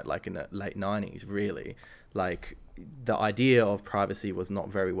came out, like, in the late 90s, really. Like, the idea of privacy was not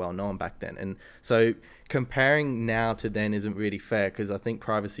very well known back then, and so comparing now to then isn't really fair, because I think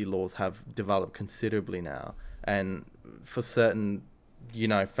privacy laws have developed considerably now, and for certain, you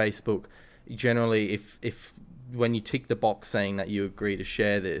know, Facebook generally, if when you tick the box saying that you agree to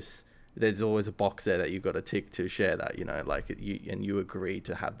share this, there's always a box there that you've got to tick to share that, you know, like you agree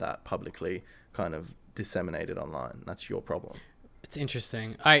to have that publicly kind of disseminated online. That's your problem. It's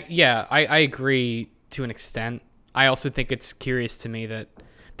interesting. I agree to an extent. I also think it's curious to me that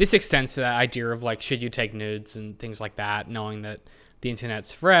this extends to that idea of, like, should you take nudes and things like that, knowing that the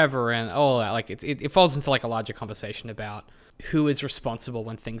internet's forever and all that. Like, it falls into, like, a larger conversation about who is responsible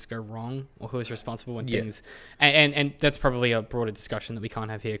when things go wrong, or who is responsible when things... And that's probably a broader discussion that we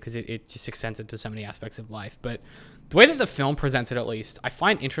can't have here, because it just extends it to so many aspects of life. But the way that the film presents it, at least, I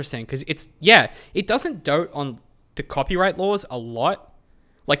find interesting, because it doesn't dote on the copyright laws a lot.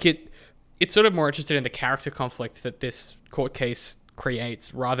 Like, it's sort of more interested in the character conflict that this court case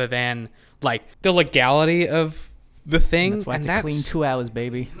creates, rather than, like, the legality of the thing. That's why it's a clean 2 hours,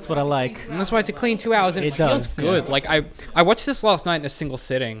 baby. That's what I like. And that's why it's a clean 2 hours, and it feels good. Yeah. Like, I watched this last night in a single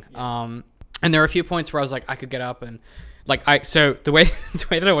sitting, and there are a few points where I was like, I could get up and, like, so the way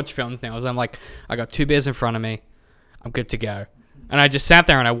that I watch films now is I'm like, I got 2 beers in front of me, I'm good to go. And I just sat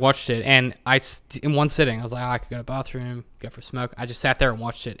there and I watched it, and in one sitting, I was like, I could go to the bathroom, go for a smoke. I just sat there and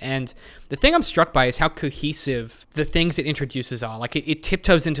watched it. And the thing I'm struck by is how cohesive the things it introduces are. Like, it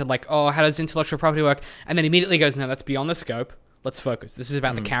tiptoes into, like, oh, how does intellectual property work? And then immediately goes, no, that's beyond the scope. Let's focus. This is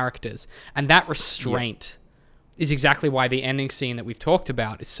about the characters. And that restraint is exactly why the ending scene that we've talked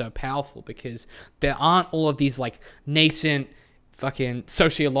about is so powerful, because there aren't all of these, like, nascent fucking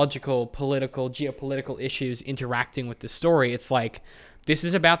sociological, political, geopolitical issues interacting with the story. It's like, this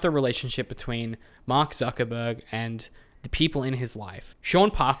is about the relationship between Mark Zuckerberg and the people in his life.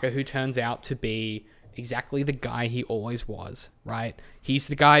 Sean Parker, who turns out to be exactly the guy he always was, right? He's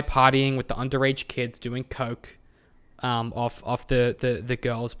the guy partying with the underage kids, doing coke off the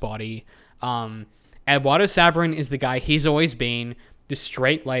girl's body. Eduardo Saverin is the guy he's always been, the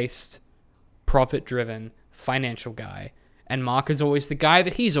straight-laced, profit-driven financial guy. And Mark is always the guy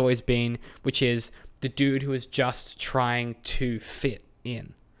that he's always been, which is the dude who is just trying to fit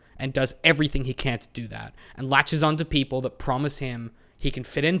in and does everything he can to do that, and latches onto people that promise him he can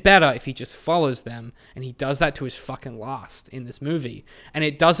fit in better if he just follows them. And he does that to his fucking last in this movie. And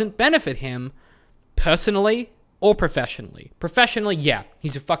it doesn't benefit him personally or professionally. Professionally, yeah,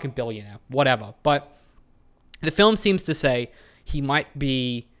 he's a fucking billionaire, whatever. But the film seems to say he might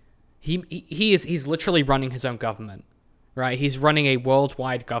be... He's literally running his own government. Right, he's running a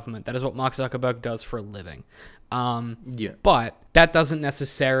worldwide government. That is what Mark Zuckerberg does for a living. But that doesn't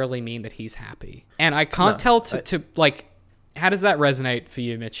necessarily mean that he's happy. And I can't tell to like, how does that resonate for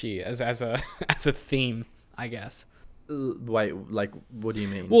you, Mitchie, as a theme, I guess? Wait, like, what do you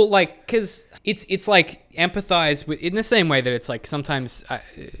mean? Well, like, because it's like empathize with in the same way that it's like sometimes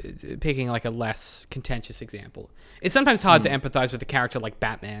picking like a less contentious example. It's sometimes hard to empathize with a character like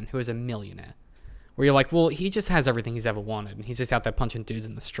Batman, who is a millionaire, where you're like, well, he just has everything he's ever wanted, and he's just out there punching dudes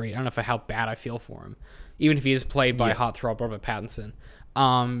in the street. I don't know for how bad I feel for him, even if he is played by heartthrob Robert Pattinson.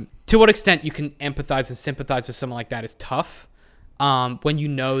 To what extent you can empathize and sympathize with someone like that is tough. When you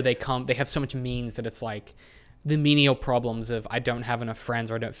know they have so much means that it's like the menial problems of I don't have enough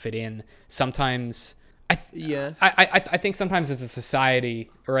friends or I don't fit in. Sometimes I think sometimes as a society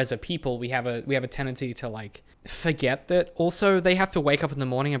or as a people we have a tendency to like forget that also they have to wake up in the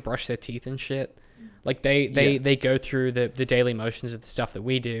morning and brush their teeth and shit. Like they go through the daily motions of the stuff that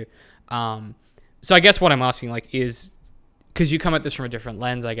we do. So I guess what I'm asking like is, because you come at this from a different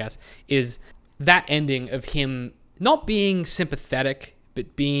lens, I guess, is that ending of him not being sympathetic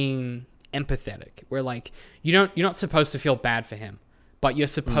but being empathetic, where like you're not supposed to feel bad for him, but you're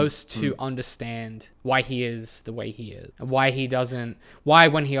supposed to understand why he is the way he is, and why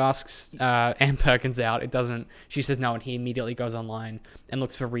when he asks Anne Perkins out, she says no, and he immediately goes online and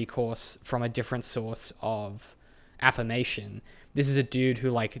looks for recourse from a different source of affirmation. This is a dude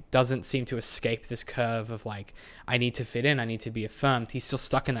who like doesn't seem to escape this curve of like, I need to fit in, I need to be affirmed. He's still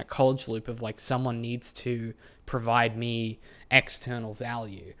stuck in that college loop of like, someone needs to provide me external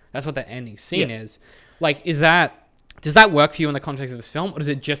value. That's what that ending scene is. Like, does that work for you in the context of this film, or does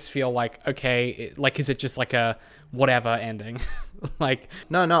it just feel like, okay, is it just like a whatever ending? Like,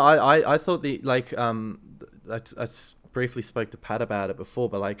 no, I thought I briefly spoke to Pat about it before,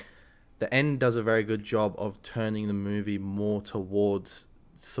 but like, the end does a very good job of turning the movie more towards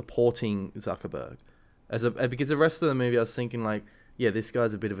supporting Zuckerberg. Because the rest of the movie, I was thinking like, yeah, this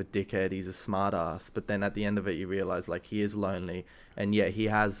guy's a bit of a dickhead, he's a smart ass, but then at the end of it, you realize like he is lonely, and yeah, he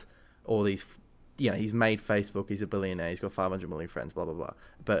has all these, he's made Facebook, he's a billionaire, he's got 500 million friends, blah, blah, blah.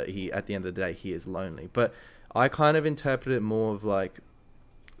 But at the end of the day, he is lonely. But I kind of interpret it more of like,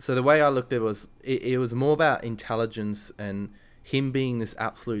 so the way I looked at it was, it was more about intelligence and him being this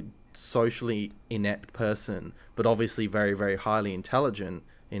absolute socially inept person, but obviously very, very highly intelligent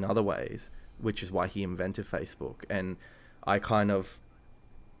in other ways, which is why he invented Facebook. And I kind of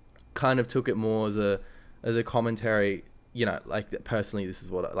took it more as a commentary, like personally, this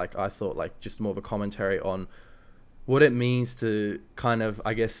is what I thought, like just more of a commentary on what it means to kind of,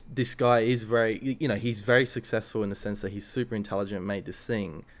 I guess this guy is very, he's very successful in the sense that he's super intelligent, made this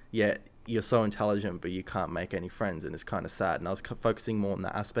thing, yet you're so intelligent, but you can't make any friends, and it's kind of sad. And I was focusing more on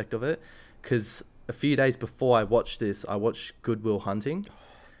that aspect of it, because a few days before I watched this, I watched Good Will Hunting,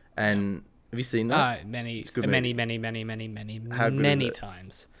 and have you seen that? Many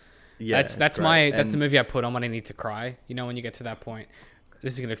times. Yeah, that's the movie I put on when I need to cry. When you get to that point,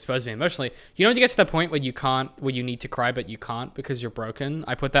 this is gonna expose me emotionally. When you get to that point where you need to cry but you can't because you're broken,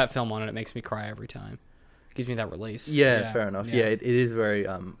 I put that film on and it makes me cry every time. Gives me that release. Yeah, fair enough. Yeah, it is a very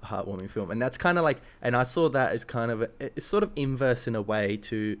heartwarming film, and that's kind of like, and I saw that as kind of it's sort of inverse in a way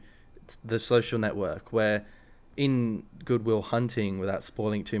to The Social Network, where in Good Will Hunting, without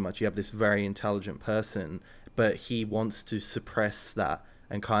spoiling too much, you have this very intelligent person, but he wants to suppress that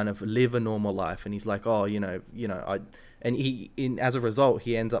and kind of live a normal life, and he's like, oh, as a result,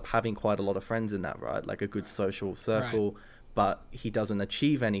 he ends up having quite a lot of friends in that, right? Like a good social circle. Right. But he doesn't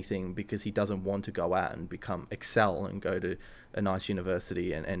achieve anything because he doesn't want to go out and excel and go to a nice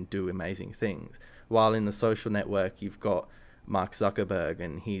university and do amazing things. While in The Social Network, you've got Mark Zuckerberg,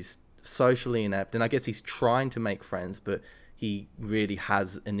 and he's socially inept, and I guess he's trying to make friends, but he really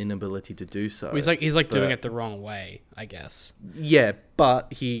has an inability to do so. He's doing it the wrong way, I guess. Yeah,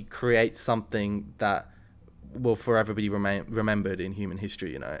 but he creates something that will forever be remembered in human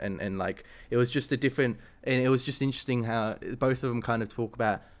history, and like it was just interesting how both of them kind of talk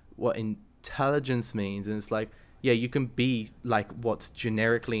about what intelligence means, and it's like, yeah, you can be like what's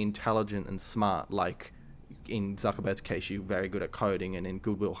generically intelligent and smart, like in Zuckerberg's case, you're very good at coding, and in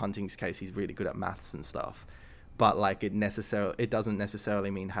Good Will Hunting's case, he's really good at maths and stuff, but like it doesn't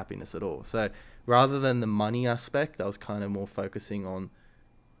necessarily mean happiness at all. So rather than the money aspect, I was kind of more focusing on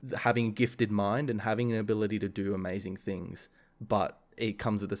having a gifted mind and having an ability to do amazing things, but it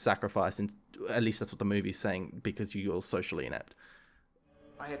comes with a sacrifice, and at least that's what the movie's saying, because you're socially inept.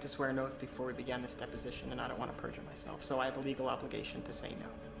 I had to swear an oath before we began this deposition, and I don't want to perjure myself, so I have a legal obligation to say no.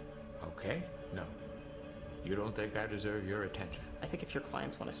 Okay, no. You don't think I deserve your attention? I think if your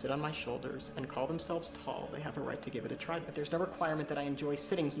clients want to sit on my shoulders and call themselves tall, they have a right to give it a try, but there's no requirement that I enjoy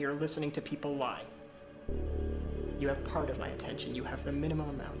sitting here listening to people lie. You have part of my attention. You have the minimum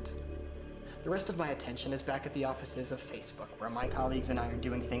amount. The rest of my attention is back at the offices of Facebook, where my colleagues and I are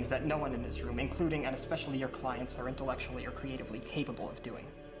doing things that no one in this room, including and especially your clients, are intellectually or creatively capable of doing.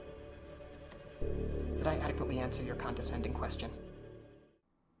 Did I adequately answer your condescending question?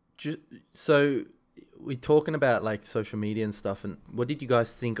 So, we're talking about like social media and stuff, and what did you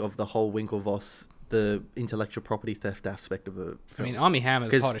guys think of the whole Winklevoss, the intellectual property theft aspect of the film? I mean, Armie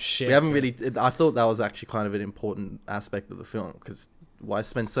Hammer's hot as shit. We haven't really. I thought that was actually kind of an important aspect of the film, because why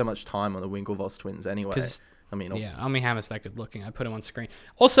spend so much time on the Winklevoss twins anyway? I mean, yeah, Armie Hammer's that good looking. I put him on screen.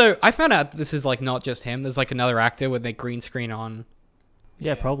 Also, I found out this is like not just him. There's like another actor with their green screen on.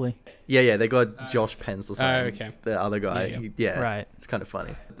 Yeah, probably. Yeah, they got Josh Pence or something. Okay. The other guy. Yeah. Right. It's kind of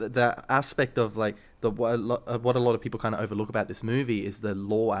funny. The aspect of like what a lot of people kind of overlook about this movie is the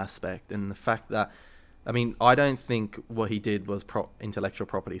law aspect, and the fact that, I mean, I don't think what he did was intellectual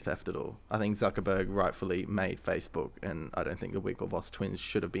property theft at all. I think Zuckerberg rightfully made Facebook, and I don't think the Winklevoss twins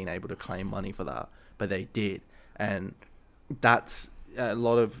should have been able to claim money for that, but they did. And that's a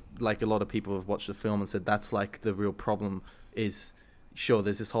lot of people have watched the film and said that's like the real problem is, sure,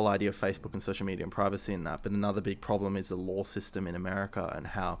 there's this whole idea of Facebook and social media and privacy and that, but another big problem is the law system in America and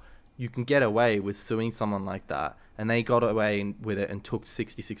how you can get away with suing someone like that. And they got away with it and took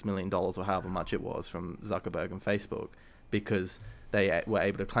 $66 million or however much it was from Zuckerberg and Facebook because they were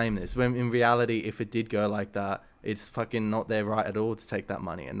able to claim this. When in reality, if it did go like that, it's fucking not their right at all to take that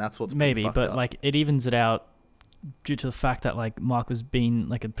money. And that's what's maybe, but up. Like it evens it out due to the fact that like Mark was being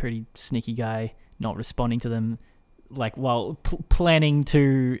like a pretty sneaky guy, not responding to them, like while planning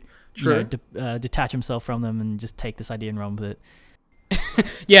to detach himself from them and just take this idea and run with it.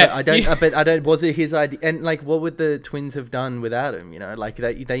 Yeah, but I don't. Was it his idea? And like, what would the twins have done without him? You know, like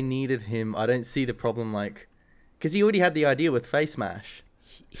they needed him. I don't see the problem, like, because he already had the idea with Face Mash.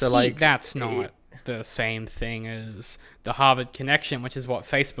 So that's not the same thing as the Harvard Connection, which is what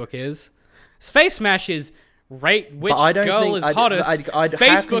Facebook is. Face Mash is rate which girl is hottest.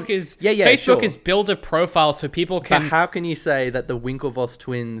 Facebook is build a profile so people can. But how can you say that the Winklevoss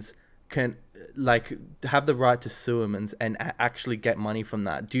twins can like have the right to sue him and actually get money from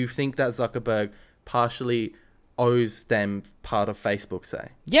that? Do you think that Zuckerberg partially owes them part of Facebook, say?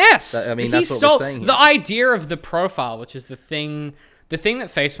 Yes. I mean, that's what we're saying here. The idea of the profile, which is the thing that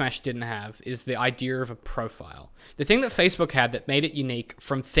FaceMash didn't have, is the idea of a profile. The thing that Facebook had that made it unique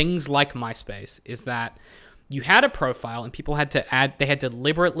from things like MySpace is that you had a profile and people had to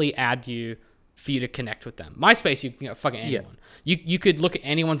deliberately add you for you to connect with them. MySpace, you can get fucking anyone. Yeah. You could look at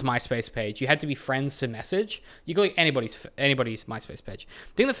anyone's MySpace page. You had to be friends to message. You could look at anybody's MySpace page.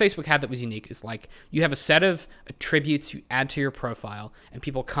 The thing that Facebook had that was unique is like you have a set of attributes you add to your profile, and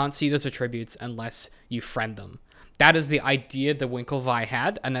people can't see those attributes unless you friend them. That is the idea the Winklevi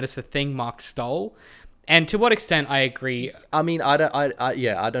had, and that is the thing Mark stole. And to what extent I agree. I mean, I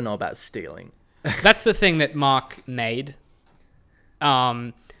don't know about stealing. That's the thing that Mark made.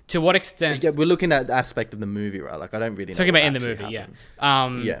 To what extent? Yeah, we're looking at the aspect of the movie, right? Like, I don't really know. Talking about in the movie,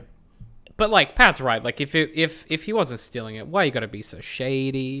 happened. Yeah. But like, Pat's right. Like, if he wasn't stealing it, why you gotta be so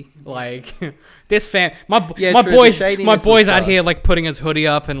shady? Like, this fan, my boys out here like putting his hoodie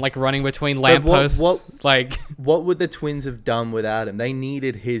up and like running between lampposts. What would the twins have done without him? They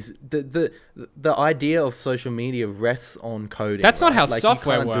needed his the idea of social media rests on coding. That's not how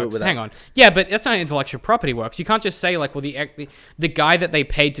software works. Hang on. Yeah, but that's not how intellectual property works. You can't just say like, well, the guy that they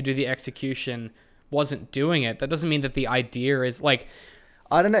paid to do the execution wasn't doing it. That doesn't mean that the idea is like.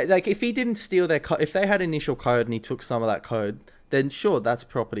 I don't know, like, if he didn't steal their code, if they had initial code and he took some of that code, then sure, that's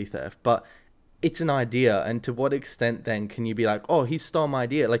property theft. But it's an idea, and to what extent then can you be like, oh, he stole my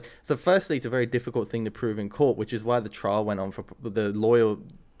idea? Like, firstly, it's a very difficult thing to prove in court, which is why the trial went on for the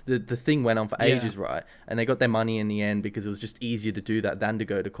thing went on for ages, right? And they got their money in the end because it was just easier to do that than to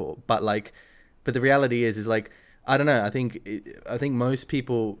go to court. But the reality is like, I don't know. I think most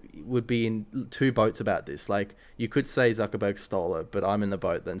people would be in two boats about this. Like, you could say Zuckerberg stole it, but I'm in the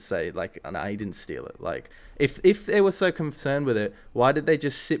boat then say like, no, he didn't steal it. Like, if they were so concerned with it, why did they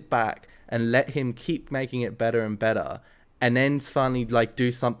just sit back and let him keep making it better and better, and then finally like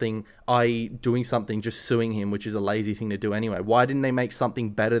do something, i.e. doing something, just suing him, which is a lazy thing to do anyway? Why didn't they make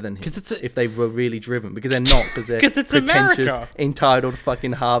something better than him if they were really driven? Because they're not, because they're it's pretentious, America. Entitled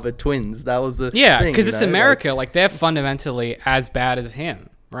fucking Harvard twins. That was the thing, because it's know? America. Like, they're fundamentally as bad as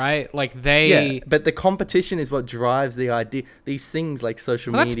him. Right, like they. Yeah, but the competition is what drives the idea. These things like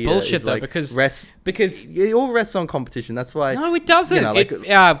social media. That's bullshit, is though, like because it all rests on competition. That's why. No, it doesn't. You know, like,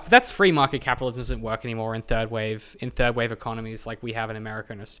 that's free market capitalism doesn't work anymore in third wave economies like we have in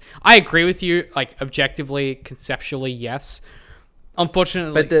America. I agree with you. Like, objectively, conceptually, yes.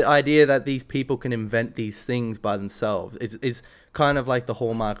 Unfortunately, but the idea that these people can invent these things by themselves is kind of like the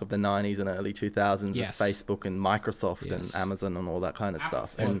hallmark of the 90s and early 2000s Yes. with Facebook and Microsoft Yes. and Amazon and all that kind of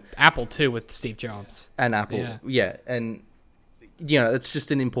stuff. Well, And Apple too with Steve Jobs. Apple, yeah. And, it's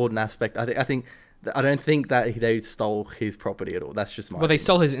just an important aspect. I don't think that they stole his property at all. That's just my Well, they opinion.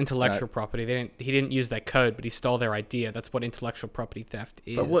 stole his intellectual property. He didn't use their code, but he stole their idea. That's what intellectual property theft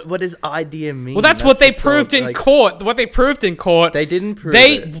is. But what does idea mean? Well, that's what they just proved in like- court. What they proved in court. They didn't prove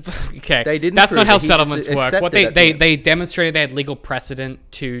it. Okay. They didn't That's prove not how it. He just settlements work. What accepted at the end. they demonstrated they had legal precedent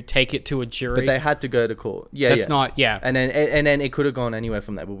to take it to a jury. But they had to go to court. Yeah, That's not. Yeah. And then it could have gone anywhere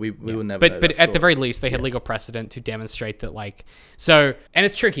from that, but we will never. know But that at the story. very least, they had legal precedent to demonstrate that, like, so. And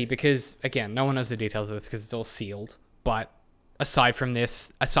it's tricky because again, no one knows the details of this because it's all sealed. But aside from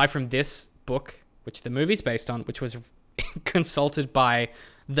this book, which the movie's based on, which was consulted by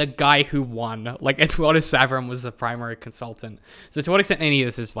the guy who won, like Eduardo Saverin was the primary consultant. So to what extent any of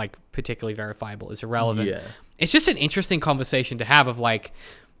this is like particularly verifiable is irrelevant. Yeah. It's just an interesting conversation to have of like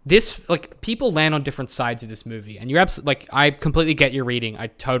this, like people land on different sides of this movie, and you're absolutely like, I completely get your reading. I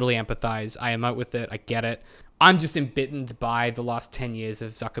totally empathize. I emote with it. I get it. I'm just embittered by the last 10 years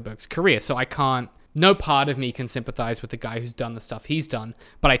of Zuckerberg's career, so I can't. No part of me can sympathize with the guy who's done the stuff he's done,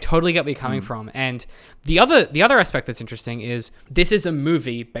 but I totally get where you're coming from. And the other aspect that's interesting is this is a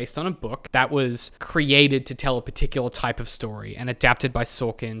movie based on a book that was created to tell a particular type of story and adapted by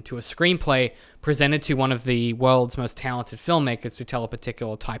Sorkin to a screenplay presented to one of the world's most talented filmmakers to tell a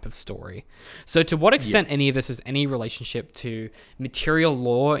particular type of story. So to what extent any of this has any relationship to material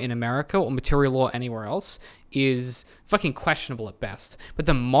law in America or material law anywhere else is fucking questionable at best. But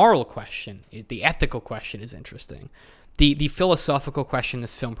the moral question, the ethical question is interesting. The philosophical question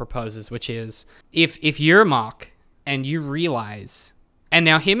this film proposes, which is, if you're Mark and you realize, and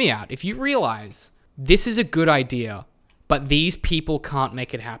now hear me out, if you realize this is a good idea, but these people can't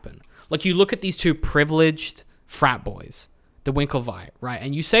make it happen. Like you look at these two privileged frat boys, the Winklevi, right?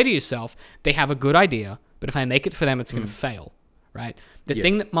 And you say to yourself, they have a good idea, but if I make it for them, it's going to fail. Right? The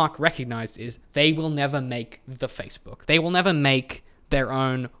thing that Mark recognized is they will never make the Facebook. They will never make their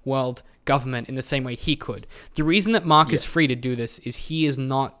own world government in the same way he could. The reason that Mark is free to do this is he is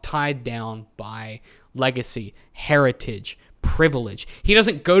not tied down by legacy, heritage, privilege. He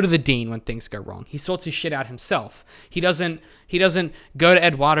doesn't go to the dean when things go wrong. He sorts his shit out himself. He doesn't go to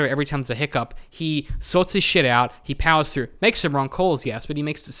Eduardo every time there's a hiccup. He sorts his shit out. He powers through. Makes some wrong calls, yes, but he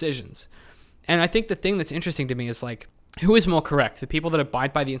makes decisions. And I think the thing that's interesting to me is like, who is more correct? The people that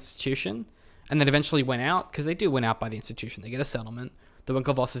abide by the institution and then eventually win out? Because they do win out by the institution. They get a settlement. The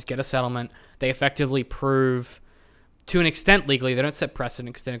Winklevosses get a settlement. They effectively prove, to an extent legally, they don't set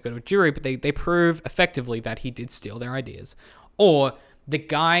precedent because they don't go to a jury, but they prove effectively that he did steal their ideas. Or the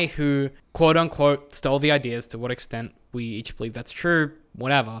guy who, quote unquote, stole the ideas, to what extent we each believe that's true,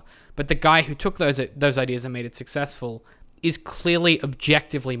 whatever. But the guy who took those ideas and made it successful is clearly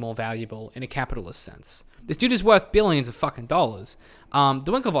objectively more valuable in a capitalist sense. This dude is worth billions of fucking dollars. The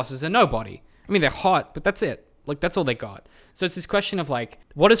Winklevosses are nobody. I mean, they're hot, but that's it. Like, that's all they got. So it's this question of, like,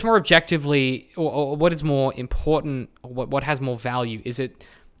 what is more objectively, or what is more important, or what has more value? Is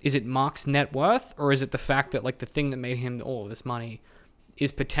it Mark's net worth, or is it the fact that, like, the thing that made him all this money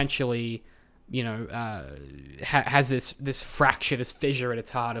is potentially, has this fracture, this fissure at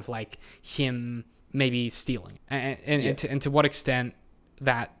its heart of, like, him maybe stealing? And to what extent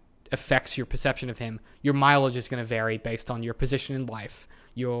that affects your perception of him. Your mileage is going to vary based on your position in life,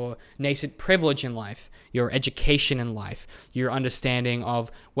 your nascent privilege in life, your education in life, your understanding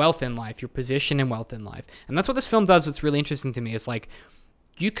of wealth in life, your position in wealth in life. And that's what this film does. It's really interesting to me. It's like,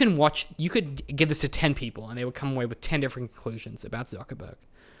 you could give this to 10 people and they would come away with 10 different conclusions about Zuckerberg.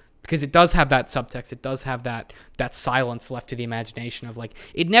 Because it does have that subtext. It does have that silence left to the imagination of, like,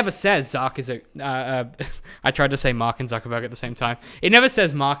 it never says Zuck is I tried to say Mark and Zuckerberg at the same time. It never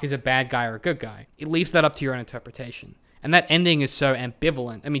says Mark is a bad guy or a good guy. It leaves that up to your own interpretation. And that ending is so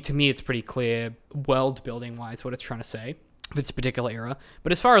ambivalent. I mean, to me, it's pretty clear world building wise what it's trying to say for this particular era.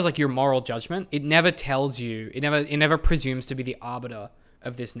 But as far as, like, your moral judgment, it never tells you, it never presumes to be the arbiter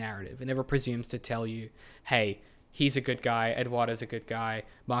of this narrative. It never presumes to tell you, hey, he's a good guy, Eduardo's a good guy,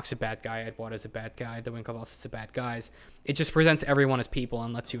 Mark's a bad guy, Eduardo's a bad guy, the Winklevosses are bad guys. It just presents everyone as people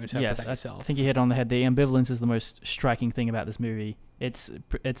and lets you interpret that yourself. I think you hit on the head. The ambivalence is the most striking thing about this movie. It's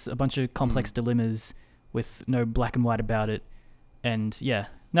a bunch of complex dilemmas with no black and white about it. And yeah,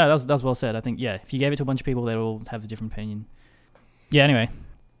 no, that was well said. I think, yeah, if you gave it to a bunch of people, they'd all have a different opinion. Yeah, anyway,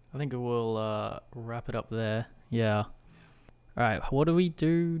 I think we'll wrap it up there. Yeah. All right, what do we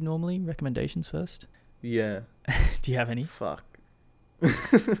do normally? Recommendations first? Yeah. Do you have any? Fuck.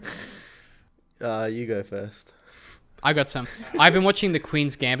 You go first. I got some. I've been watching The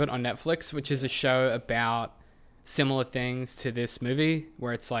Queen's Gambit on Netflix, which is a show about similar things to this movie,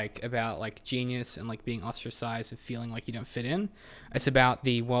 where it's like about like genius and like being ostracized and feeling like you don't fit in. It's about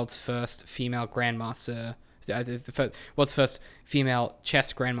the world's first female grandmaster, world's first female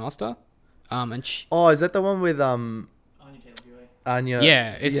chess grandmaster. And is that the one with Anya?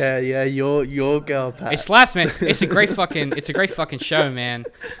 Yeah, your girl, Pat. It slaps, man. It's a great fucking show, man.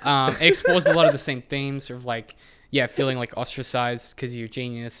 It explores a lot of the same themes of like, feeling like ostracized because you're a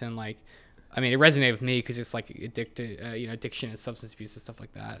genius, and like, I mean, it resonated with me because it's like addiction and substance abuse and stuff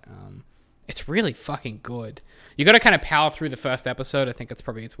like that. It's really fucking good. You got to kind of power through the first episode. I think that's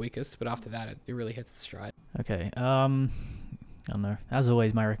probably its weakest, but after that, it really hits its stride. Okay. I don't know. As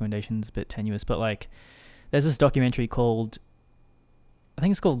always, my recommendation's a bit tenuous, but like, there's this documentary called, I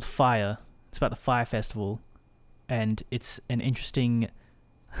think it's called Fire. It's about the Fire Festival, and it's an interesting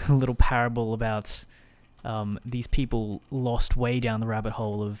little parable about these people lost way down the rabbit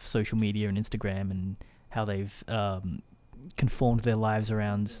hole of social media and Instagram, and how they've conformed their lives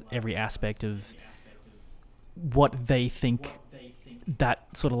around every aspect of what they think that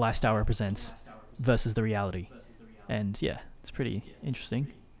sort of lifestyle represents versus the reality. And yeah, it's pretty interesting.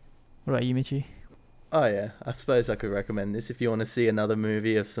 What about you, Mitchie? Oh yeah, I suppose I could recommend this if you want to see another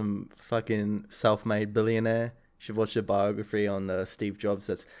movie of some fucking self-made billionaire. You should watch the biography on Steve Jobs.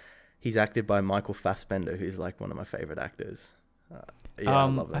 He's acted by Michael Fassbender, who's like one of my favorite actors. I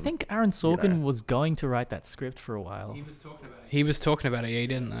love him. I think Aaron Sorkin was going to write that script for a while. He was talking about it. Yeah, he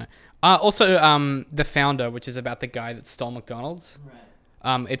didn't know. Also, The Founder, which is about the guy that stole McDonald's.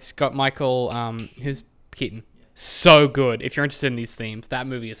 Right. It's got Michael, who's Keaton. So good. If you're interested in these themes, that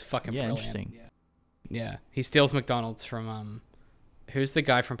movie is fucking brilliant. Interesting. Yeah, he steals McDonald's from who's the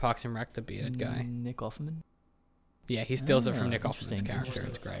guy from Parks and Rec, the bearded guy? Nick Offerman. Yeah, he steals it from Nick Offerman's character.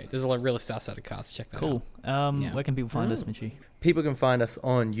 It's great. There's a really star-studded cast. Check that out. Cool. Where can people find us, Mitchie? People can find us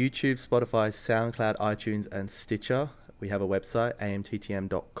on YouTube, Spotify, SoundCloud, iTunes, and Stitcher. We have a website,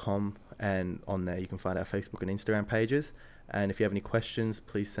 amttm.com, and on there you can find our Facebook and Instagram pages. And if you have any questions,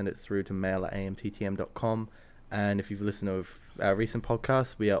 please send it through to mail@amttm.com. And if you've listened to our recent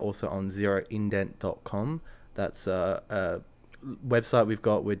podcast, we are also on zeroindent.com. That's a website we've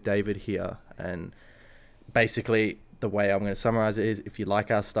got with David here. And basically, the way I'm going to summarize it is, if you like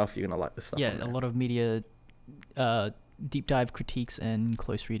our stuff, you're going to like the stuff. Yeah, a lot of media deep dive critiques and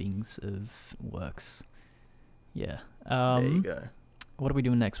close readings of works. Yeah. There you go. What are we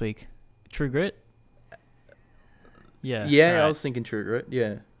doing next week? True Grit? Yeah. Yeah, right. I was thinking True Grit.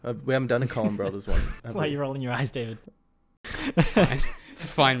 Yeah. We haven't done a Coen Brothers one. Why are you rolling your eyes, David? It's fine. It's a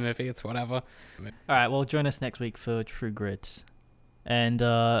fine movie. It's whatever. All right. Well, join us next week for True Grit. And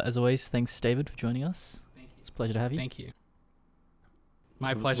as always, thanks, David, for joining us. Thank you. It's a pleasure to have you. Thank you.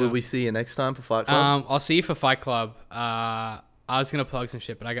 My pleasure. Will we see you next time for Fight Club? I'll see you for Fight Club. I was gonna plug some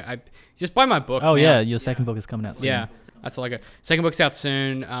shit, but I just buy my book. Oh yeah, your second book is coming out soon. Yeah, that's all I got. Second book's out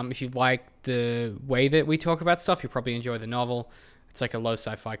soon. If you like the way that we talk about stuff, you'll probably enjoy the novel. It's like a low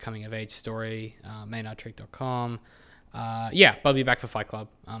sci-fi coming of age story. Maynardtrick.com. But I'll be back for Fight Club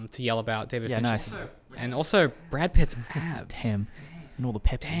to yell about David Fincher. Nice. And also Brad Pitt's abs. Damn. And all the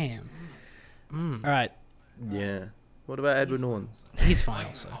Pepsi. Damn. All right. Yeah. What about Edward Norton? He's fine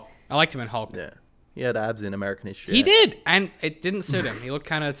also. I liked him in Hulk. Yeah. He had abs in American History. He did, and it didn't suit him. He looked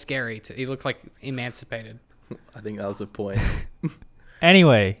kind of scary. He looked like emancipated. I think that was the point.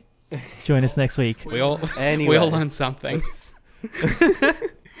 Anyway, join us next week. We all learned something.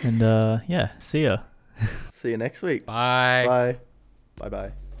 And see ya. See you next week. Bye. Bye.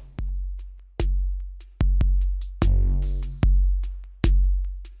 Bye-bye.